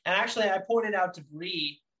happen. And actually I pointed out to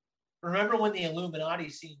Bree, remember when the Illuminati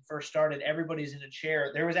scene first started, everybody's in a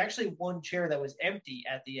chair. There was actually one chair that was empty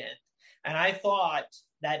at the end. And I thought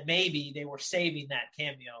that maybe they were saving that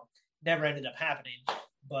cameo. Never ended up happening.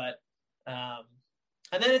 But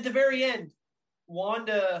and then at the very end,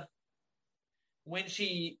 Wanda, when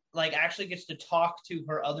she actually gets to talk to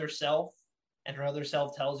her other self, and her other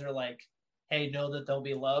self tells her hey, know that they'll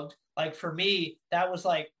be loved. For me, that was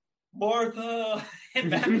Martha and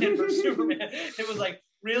Batman vs Superman. It was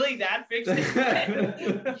really, that fixed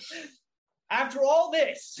it? After all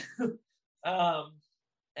this.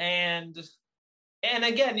 And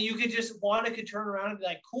again, you could just Wanda could turn around and be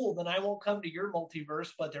cool, then I won't come to your multiverse,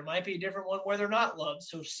 but there might be a different one where they're not loved.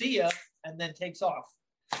 So see ya, and then takes off.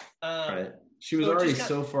 Right. She was already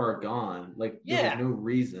so far gone. There was no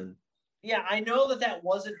reason. Yeah, I know that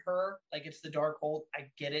wasn't her. It's the Darkhold.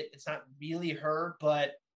 I get it. It's not really her,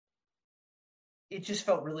 but it just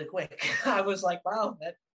felt really quick. I was like, wow,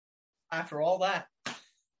 that after all that,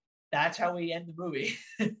 that's how we end the movie.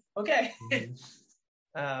 Okay.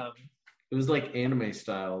 Mm-hmm. It was anime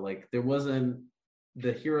style. There wasn't,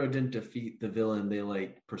 the hero didn't defeat the villain.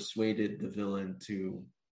 They persuaded the villain to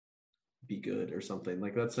be good or something.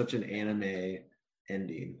 That's such an anime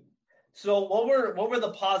ending. So what were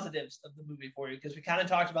the positives of the movie for you? Because we kind of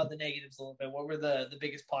talked about the negatives a little bit. What were the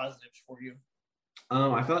biggest positives for you?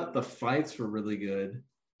 I thought the fights were really good.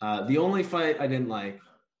 The only fight I didn't like,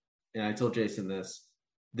 and I told Jason this,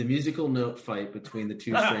 the musical note fight between the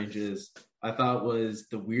two Stranges, I thought was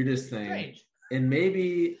the weirdest thing. Strange. And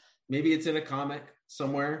maybe it's in a comic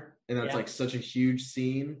somewhere, and that's such a huge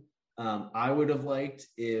scene. I would have liked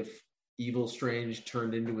if Evil Strange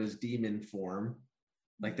turned into his demon form,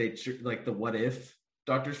 the What If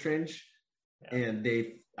Doctor Strange, and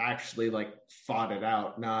they actually fought it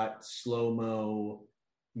out, not slow-mo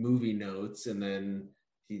movie notes, and then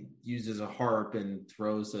he uses a harp and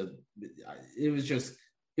throws it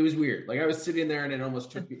was weird. I was sitting there and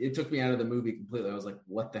it took me out of the movie completely. I was like,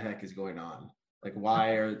 what the heck is going on?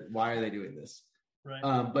 Why are they doing this? Right.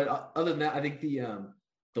 But other than that, I think the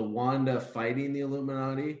Wanda fighting the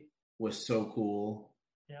Illuminati was so cool.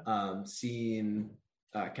 Yeah. Seeing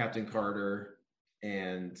Captain Carter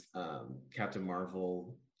and Captain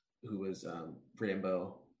Marvel, who was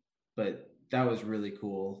Rambo, but that was really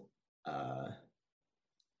cool. Yeah,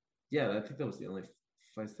 I think that was the only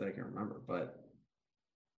fights that I can remember. But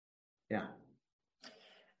yeah.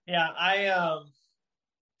 Yeah,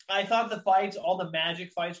 I thought the fights, all the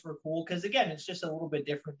magic fights were cool because again, it's just a little bit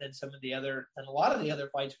different than than a lot of the other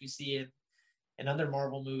fights we see in other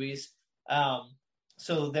Marvel movies.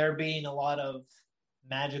 So there being a lot of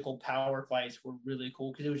magical power fights were really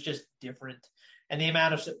cool because it was just different. And the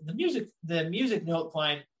amount of the music note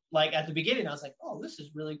line, like at the beginning, I was like, "Oh, this is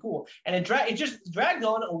really cool," and it just dragged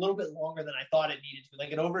on a little bit longer than I thought it needed to.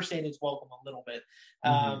 Like it overstayed its welcome a little bit.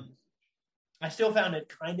 I still found it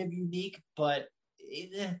kind of unique, but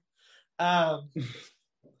um,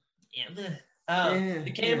 yeah,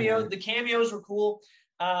 the cameos were cool.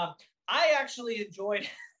 I actually enjoyed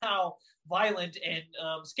how violent and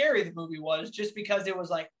scary the movie was, just because it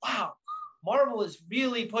was like, wow, Marvel is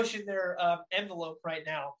really pushing their envelope right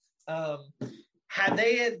now. I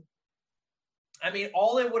mean,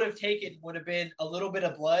 all it would have taken would have been a little bit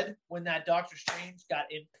of blood when that Doctor Strange got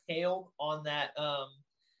impaled on that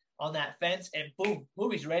fence, and boom,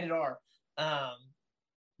 movie's rated R.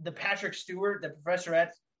 The Patrick Stewart, the Professor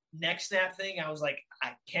X neck snap thing, I was like,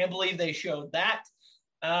 I can't believe they showed that.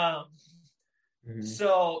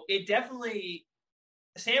 So it definitely,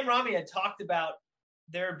 Sam Raimi had talked about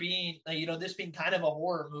there being, this being kind of a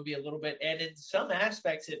horror movie a little bit, and in some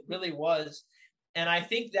aspects it really was. And I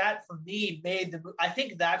think that for me I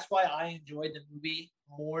think that's why I enjoyed the movie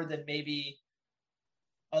more than maybe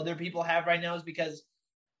other people have right now, is because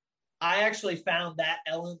I actually found that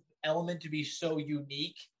element to be so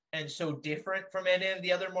unique and so different from any of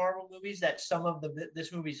the other Marvel movies that some of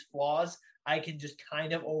this movie's flaws I can just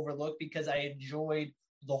kind of overlook because I enjoyed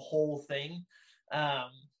the whole thing. But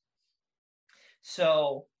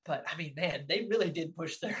I mean, man, they really did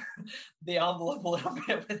push the envelope a little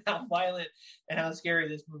bit with how violent and how scary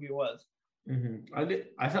this movie was. I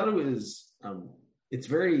thought it was it's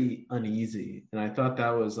very uneasy, and I thought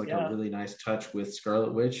that was like a really nice touch with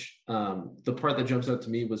Scarlet Witch. The part that jumps out to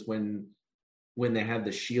me was when they had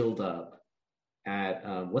the shield up at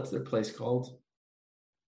what's their place called?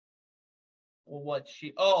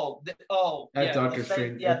 At Doctor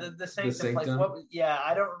Strange, the Sanctum place.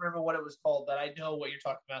 I don't remember what it was called, but I know what you're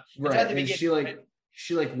talking about. Right, and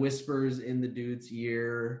she whispers in the dude's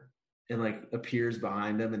ear and like appears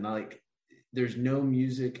behind him, and like there's no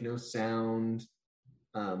music, no sound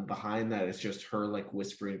behind that. It's just her like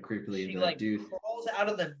whispering creepily into that dude. Crawls out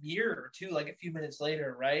of the mirror too, like a few minutes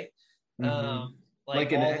later, right?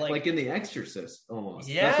 Like in The Exorcist almost.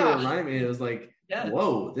 Yeah. That's what it reminded me. It was like,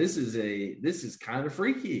 whoa, this is kind of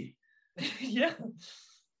freaky. Yeah.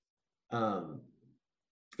 I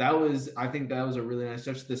think that was a really nice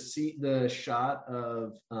touch. The shot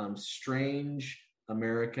of Strange,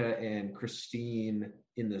 America, and Christine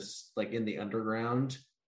in the underground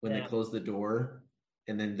when they close the door,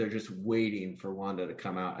 and then they're just waiting for Wanda to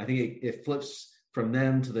come out. I think it flips from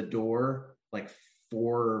them to the door like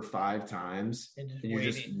 4 or 5 times, and you're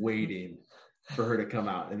just waiting for her to come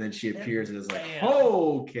out, and then she appears and is like,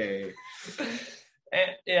 oh, okay.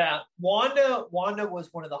 And, Wanda was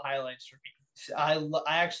one of the highlights for me. I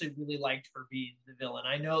actually really liked her being the villain.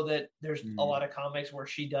 I know that there's a lot of comics where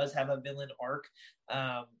she does have a villain arc.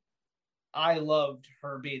 I loved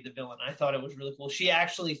her being the villain. I thought it was really cool. She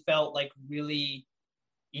actually felt like really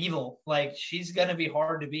evil. Like she's gonna be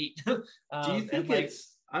hard to beat. Do you think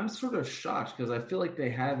I'm sort of shocked because I feel like they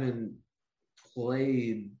haven't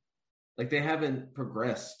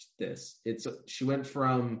progressed this. She went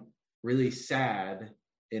from really sad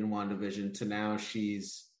in WandaVision to now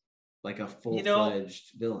she's like a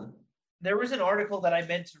full-fledged villain. There was an article that I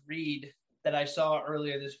meant to read that I saw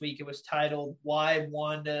earlier this week. It was titled "Why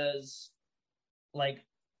Wanda's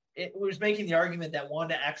it was making the argument that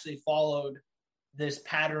Wanda actually followed this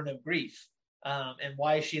pattern of grief, and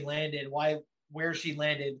why she landed, where she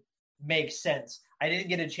landed makes sense. I didn't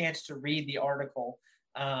get a chance to read the article,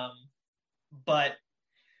 but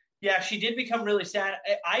yeah, she did become really sad.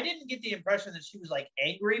 I didn't get the impression that she was like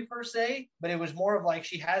angry per se, but it was more of like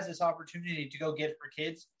she has this opportunity to go get her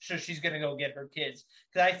kids, so she's going to go get her kids.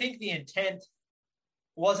 Because I think the intent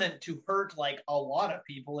wasn't to hurt like a lot of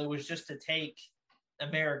people. It was just to take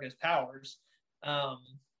America's powers,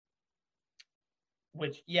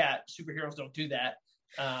 which, superheroes don't do that.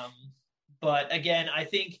 But again, I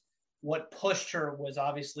think what pushed her was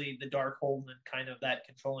obviously the Darkhold and kind of that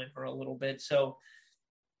controlling her a little bit. So,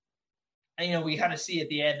 we kind of see at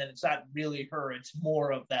the end that it's not really her; it's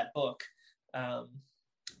more of that book. And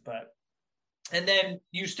then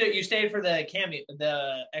you stayed for the cameo,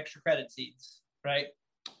 the extra credit scenes, right?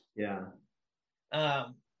 Yeah.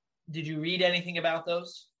 Did you read anything about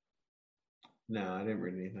those? No, I didn't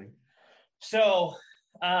read anything. So,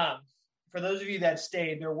 for those of you that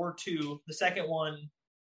stayed, there were two. The second one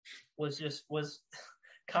was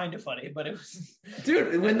kind of funny, but it was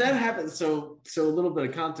dude. When that happened, so a little bit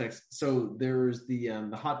of context. So there was the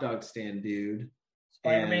hot dog stand dude,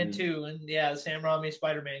 Spider-Man 2, and yeah, Sam Raimi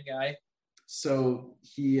Spider-Man guy. So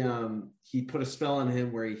he put a spell on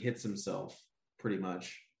him where he hits himself pretty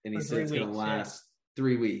much, and he said it's going to last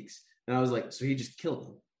 3 weeks. And I was like, so he just killed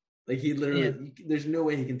him. Like he literally, there's no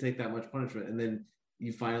way he can take that much punishment. And then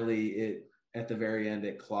you finally, at the very end,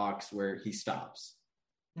 it clocks where he stops,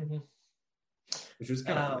 which was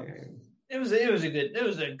kind of funny. It was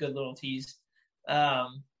a good little tease.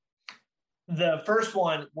 The first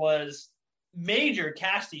one was major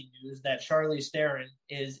casting news that Charlize Theron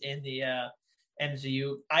is in the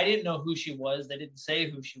MCU. I didn't know who she was. They didn't say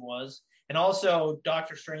who she was. And also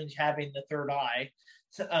Doctor Strange having the third eye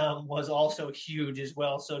was also huge as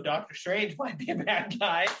well. So Doctor Strange might be a bad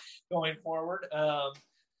guy going forward.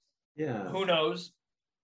 Who knows?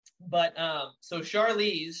 But so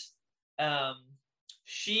Charlize,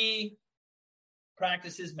 she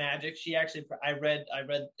practices magic. She actually, I read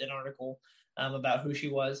an article about who she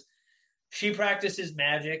was. She practices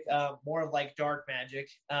magic, more of like dark magic.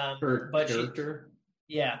 Her character?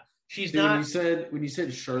 She's not. When you said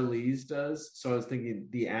Charlize does, so I was thinking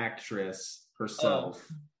the actress herself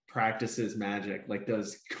practices magic, like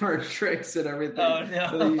does card tricks and everything. Oh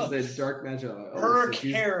no! You said dark magic. Her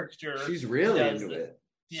character. She's really into it.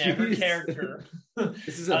 Yeah, her character.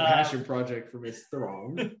 This is a passion project for Miss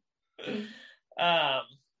Throng.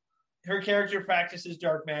 Her character practices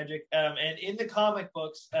dark magic, and in the comic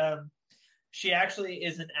books, she actually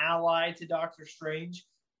is an ally to Doctor Strange.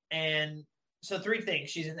 And so 3 things.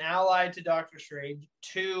 She's an ally to Doctor Strange.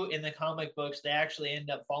 2, in the comic books, they actually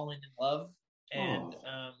end up falling in love. And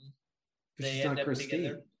they end up Christine.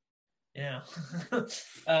 Together. Yeah.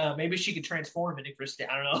 Maybe she could transform into Christine.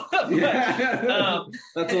 I don't know.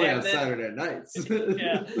 That's only on Saturday nights.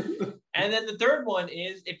 Yeah. And then the third one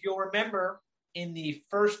is, if you'll remember, in the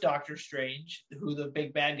first Doctor Strange, who the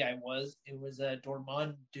big bad guy was, it was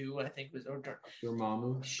Dormammu, I think was, or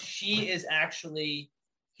Dormammu. She is actually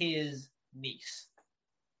his niece.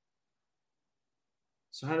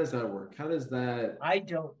 So how does that work? How does that? I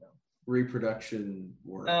don't know. Reproduction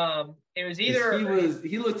work. It was either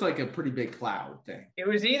he looked like a pretty big cloud thing. It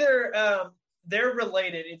was either they're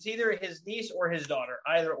related. It's either his niece or his daughter,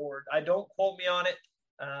 either or. I don't quote me on it.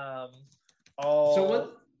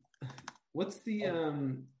 So what's the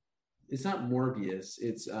it's not Morbius,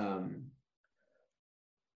 it's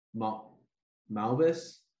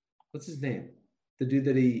Malbus. What's his name? The dude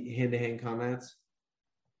that he hand-to-hand combats?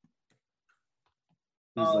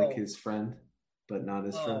 Who's like his friend, but not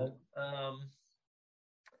his friend.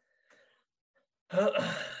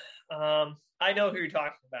 I know who you're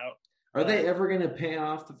talking about. Are they ever going to pay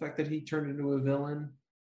off the fact that he turned into a villain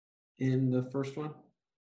in the first one?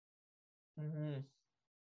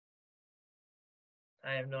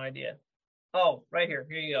 I have no idea. Oh, right here.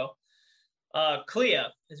 Here you go. Clea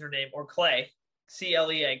is her name, or Clay.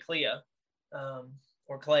 Clea, Clea.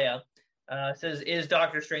 Or Clea. Says, is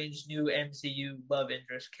Doctor Strange's new MCU love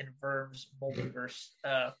interest, confirms multiverse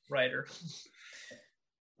writer.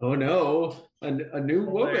 Oh no, a new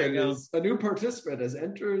woman a new participant has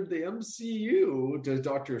entered the MCU. Does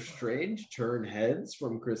Doctor Strange turn heads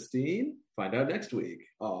from Christine? Find out next week.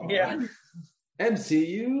 Yeah.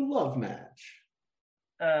 MCU love match.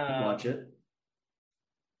 Watch it.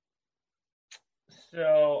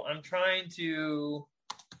 So I'm trying to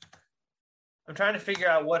figure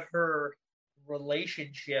out what her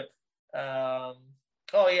relationship. Oh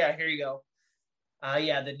yeah, here you go.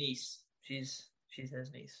 Yeah, the niece. She's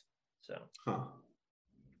his niece. So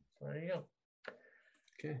there you go.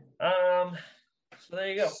 Okay. So there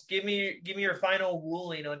you go. Give me your final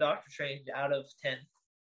ruling on Doctor Strange out of 10.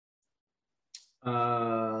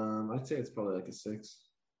 I'd say it's probably like a 6.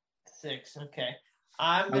 6. Okay.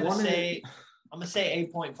 I'm gonna say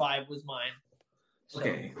 8.5 was mine. So.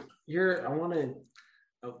 Okay. I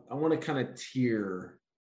want to kind of tier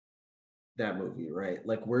that movie, right?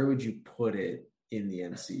 Like, where would you put it in the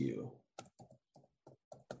MCU?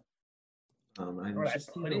 Where I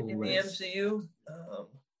put it in the MCU?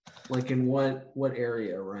 Like in what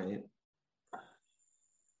area, right?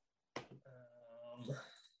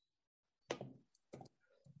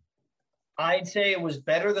 I'd say it was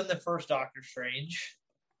better than the first Doctor Strange.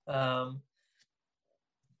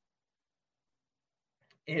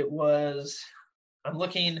 It was. I'm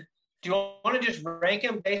looking. Do you want to just rank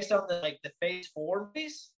them based on the Phase 4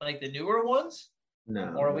 movies, like the newer ones?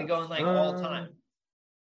 No. Or are we going all time?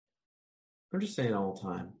 I'm just saying all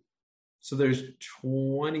time. So there's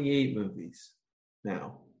 28 movies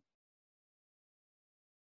now.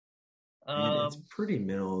 And it's pretty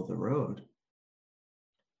middle of the road.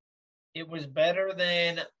 It was better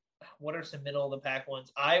than, what are some middle of the pack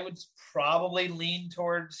ones? I would probably lean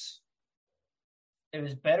towards, it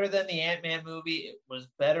was better than the Ant-Man movie. It was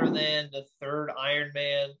better than the third Iron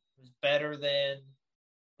Man. It was better than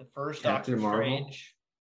the first Captain Doctor Marvel? Strange.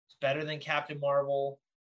 It's better than Captain Marvel.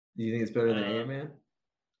 Do you think it's better than Ant-Man?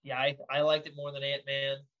 Yeah, I liked it more than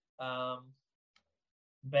Ant-Man.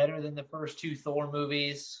 Better than the first two Thor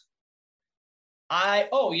movies.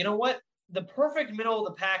 You know what? The perfect middle of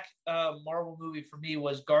the pack Marvel movie for me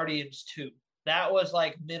was Guardians 2. That was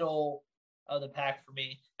like middle of the pack for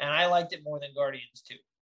me, and I liked it more than Guardians 2.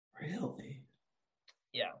 Really?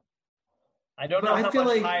 Yeah. I don't know how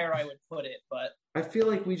much higher I would put it, but I feel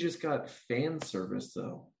like we just got fan service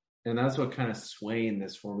though, and that's what kind of swaying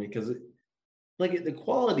this for me because, the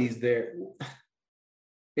quality's there.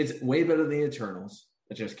 It's way better than the Eternals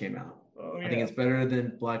that just came out. Oh, yeah. I think it's better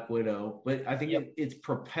than Black Widow, but I think it's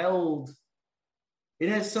propelled. It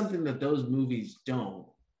has something that those movies don't,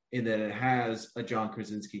 in that it has a John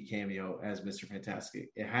Krasinski cameo as Mr. Fantastic.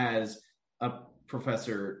 It has a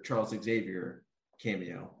Professor Charles Xavier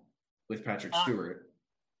cameo with Patrick Stewart.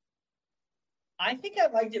 I think I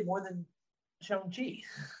liked it more than Shang-Chi.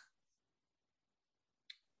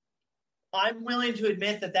 I'm willing to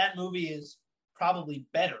admit that movie is probably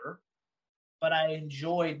better, but I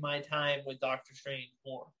enjoyed my time with Doctor Strange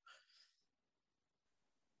more.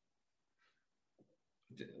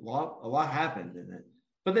 A lot happened in it,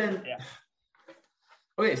 but then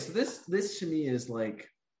okay. So this to me is like,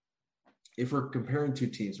 if we're comparing two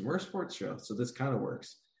teams, we're a sports show, so this kind of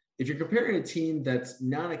works. If you're comparing a team that's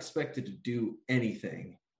not expected to do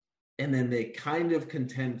anything, and then they kind of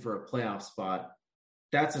contend for a playoff spot,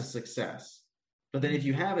 that's a success. But then if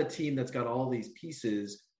you have a team that's got all these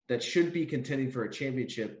pieces that should be contending for a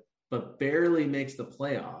championship, but barely makes the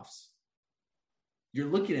playoffs, you're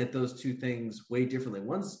looking at those two things way differently.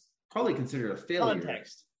 One's probably considered a failure.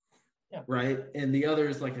 Context. Yeah. Right? And the other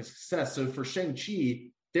is like a success. So for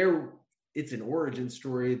Shang-Chi, it's an origin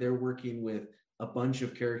story. They're working with a bunch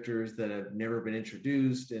of characters that have never been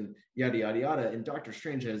introduced and yada, yada, yada. And Doctor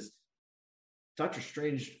Strange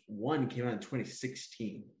 1 came out in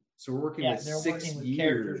 2016. So we're working with 6 years.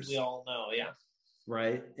 Characters we all know, yeah.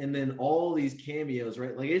 Right? And then all these cameos,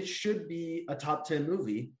 right? Like, it should be a top 10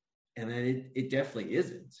 movie, and then it definitely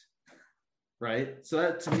isn't. Right? So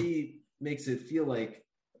that, to me, makes it feel like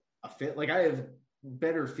a fit. Like, I have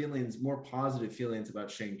better feelings, more positive feelings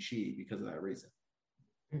about Shang-Chi because of that reason.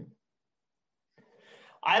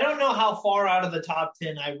 I don't know how far out of the top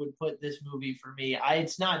 10 I would put this movie for me.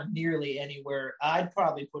 It's not nearly anywhere. I'd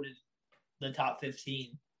probably put it in the top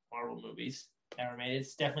 15 Marvel movies ever made.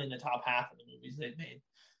 It's definitely in the top half of the movies they've made.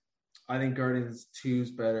 I think Guardians 2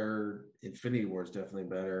 is better. Infinity War is definitely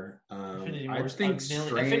better. Infinity War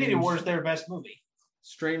Infinity War is their best movie.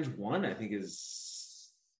 Strange 1, I think,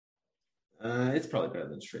 is it's probably better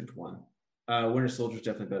than Strange 1. Winter Soldier is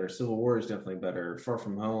definitely better. Civil War is definitely better. Far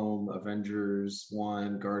From Home, Avengers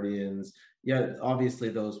 1, Guardians. Yeah, obviously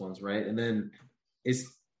those ones, right? And then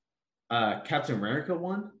is Captain America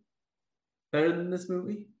 1 better than this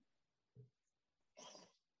movie?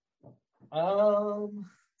 I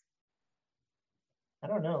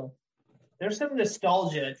don't know. There's some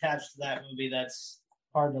nostalgia attached to that movie that's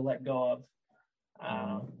hard to let go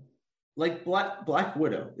of. Like Black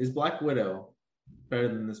Widow. Is Black Widow better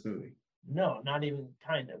than this movie? No, not even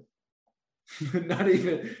kind of. not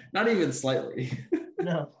even slightly.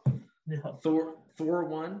 No. Thor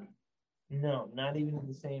 1? No, not even in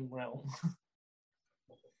the same realm.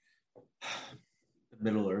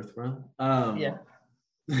 Middle Earth realm? Yeah.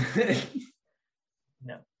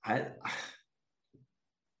 No. I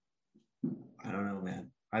don't know,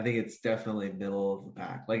 man. I think it's definitely middle of the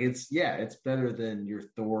pack. Like, it's better than your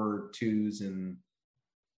Thor 2s and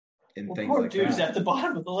things like that. Thor 2's at the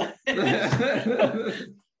bottom of the list.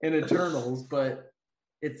 And Eternals, but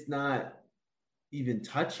it's not even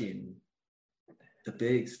touching the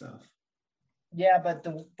big stuff. Yeah, but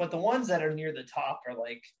the ones that are near the top are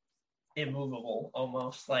like immovable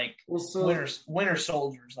almost. Like Winter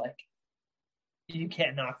Soldiers, like you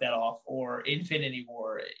can't knock that off. Or Infinity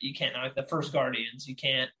War, you can't knock the first Guardians, you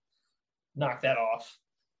can't knock that off.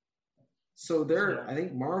 So I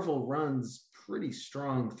think Marvel runs pretty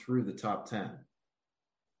strong through the top 10.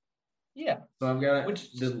 Yeah. So I've got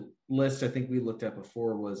the list I think we looked at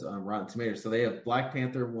before was Rotten Tomatoes. So they have Black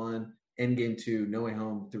Panther 1, Endgame 2, No Way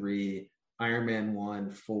Home 3, Iron Man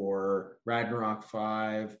 1, 4, Ragnarok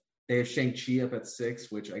 5. They have Shang-Chi up at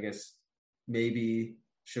 6, which I guess maybe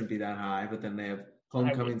shouldn't be that high, but then they have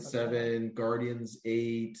Homecoming 7, Guardians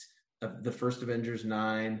 8, the first Avengers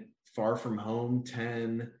 9, Far From Home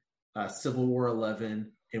 10, Civil War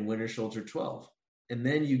 11, and Winter Soldier 12. And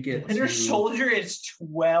then you get Winter Soldier is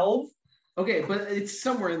 12? Okay, but it's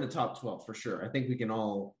somewhere in the top 12 for sure. I think we can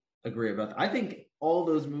all agree about that. I think all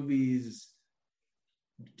those movies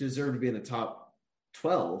deserve to be in the top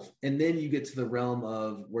 12. And then you get to the realm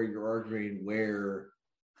of where you're arguing where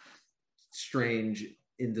Strange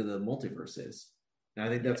into the multiverse is. And I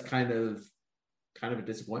think that's kind of a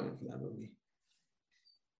disappointment for that movie.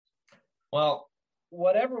 Well,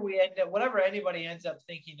 whatever anybody ends up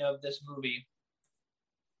thinking of this movie,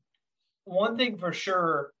 one thing for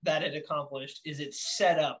sure that it accomplished is it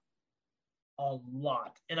set up a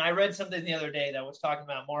lot. And I read something the other day that was talking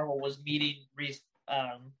about Marvel was meeting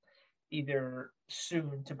either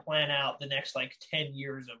soon to plan out the next 10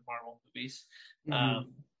 years of Marvel movies. Mm-hmm.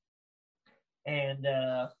 And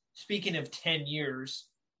speaking of 10 years,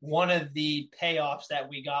 one of the payoffs that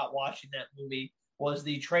we got watching that movie was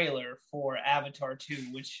the trailer for Avatar 2,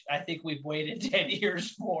 which I think we've waited 10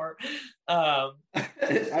 years for. I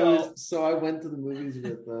went to the movies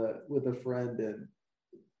with a friend, and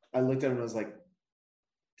I looked at him and I was like,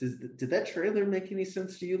 did that trailer make any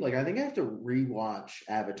sense to you? I think I have to rewatch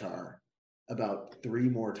Avatar about 3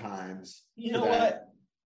 more times. You know what?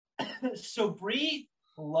 So Bree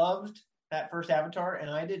loved that first Avatar,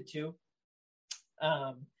 and I did too.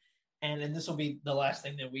 And then this will be the last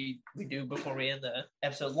thing that we do before we end the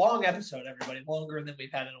episode. Long episode, everybody. Longer than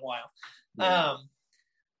we've had in a while. Yeah.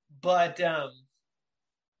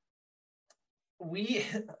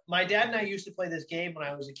 My dad and I used to play this game when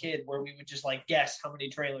I was a kid where we would just guess how many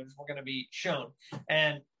trailers were going to be shown.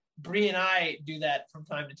 And Bree and I do that from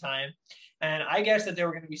time to time. And I guessed that there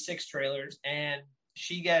were going to be 6 trailers, and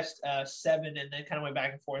she guessed 7, and then kind of went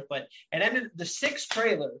back and forth. And then the 6th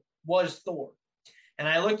trailer was Thor. And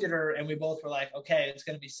I looked at her, and we both were like, okay, it's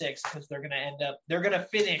going to be 6 because they're going to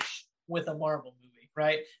finish with a Marvel movie,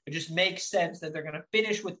 right? It just makes sense that they're going to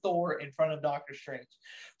finish with Thor in front of Doctor Strange.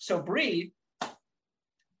 So Bree,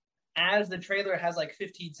 as the trailer has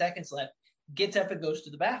 15 seconds left, gets up and goes to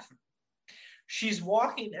the bathroom. She's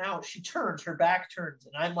walking out. She turns, her back turns,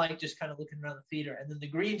 and I'm just kind of looking around the theater. And then the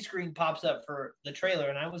green screen pops up for the trailer.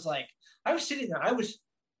 And I was sitting there. I was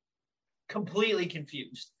completely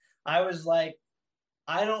confused. I was like,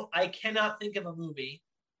 I cannot think of a movie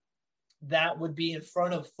that would be in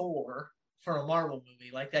front of Thor for a Marvel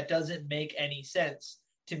movie. That doesn't make any sense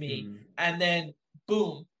to me. Mm. And then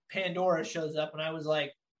boom, Pandora shows up, and I was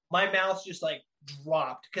like, my mouth just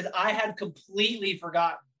dropped because I had completely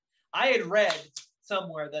forgotten. I had read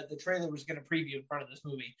somewhere that the trailer was going to preview in front of this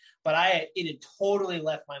movie, but it had totally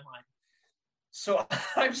left my mind. So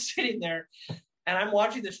I'm sitting there and I'm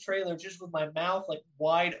watching this trailer just with my mouth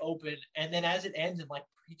wide open. And then as it ends, I'm like,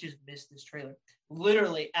 we just missed this trailer.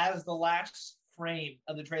 Literally, as the last frame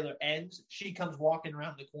of the trailer ends, she comes walking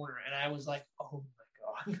around the corner, and I was like, oh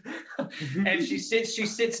my God. And she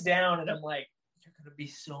sits down, and I'm like, you're going to be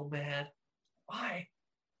so mad. Why?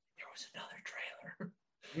 There was another trailer.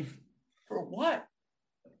 For what?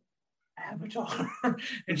 Avatar.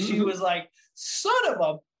 And she was like, son of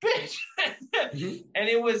a bitch. And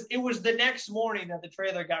it was the next morning that the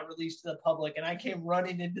trailer got released to the public, and I came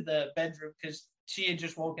running into the bedroom because she had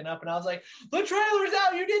just woken up, and I was like, the trailer's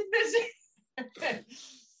out, you didn't miss it.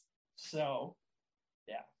 So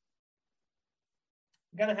yeah,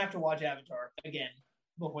 I'm gonna have to watch Avatar again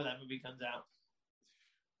before that movie comes out.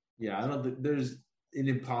 Yeah, I don't think there's an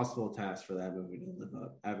impossible task for that movie to live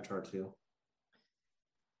up. Avatar 2.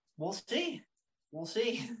 We'll see.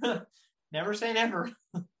 Never say never.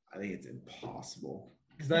 I think it's impossible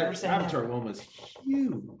because that Avatar 1 was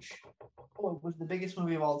huge. Well, it was the biggest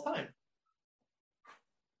movie of all time,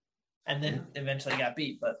 and then eventually got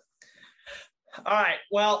beat. But all right,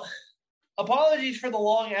 well, apologies for the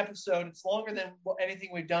long episode. It's longer than anything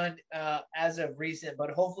we've done as of recent,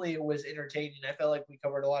 but hopefully it was entertaining. I felt like we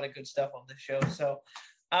covered a lot of good stuff on this show. So,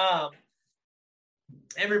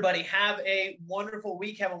 everybody, have a wonderful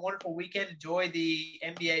week. Have a wonderful weekend. Enjoy the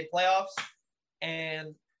NBA playoffs,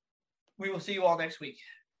 and we will see you all next week.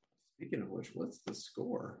 Speaking of which, what's the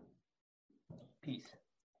score? Peace.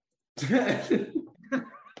 I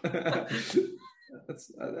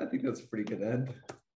think that's a pretty good end.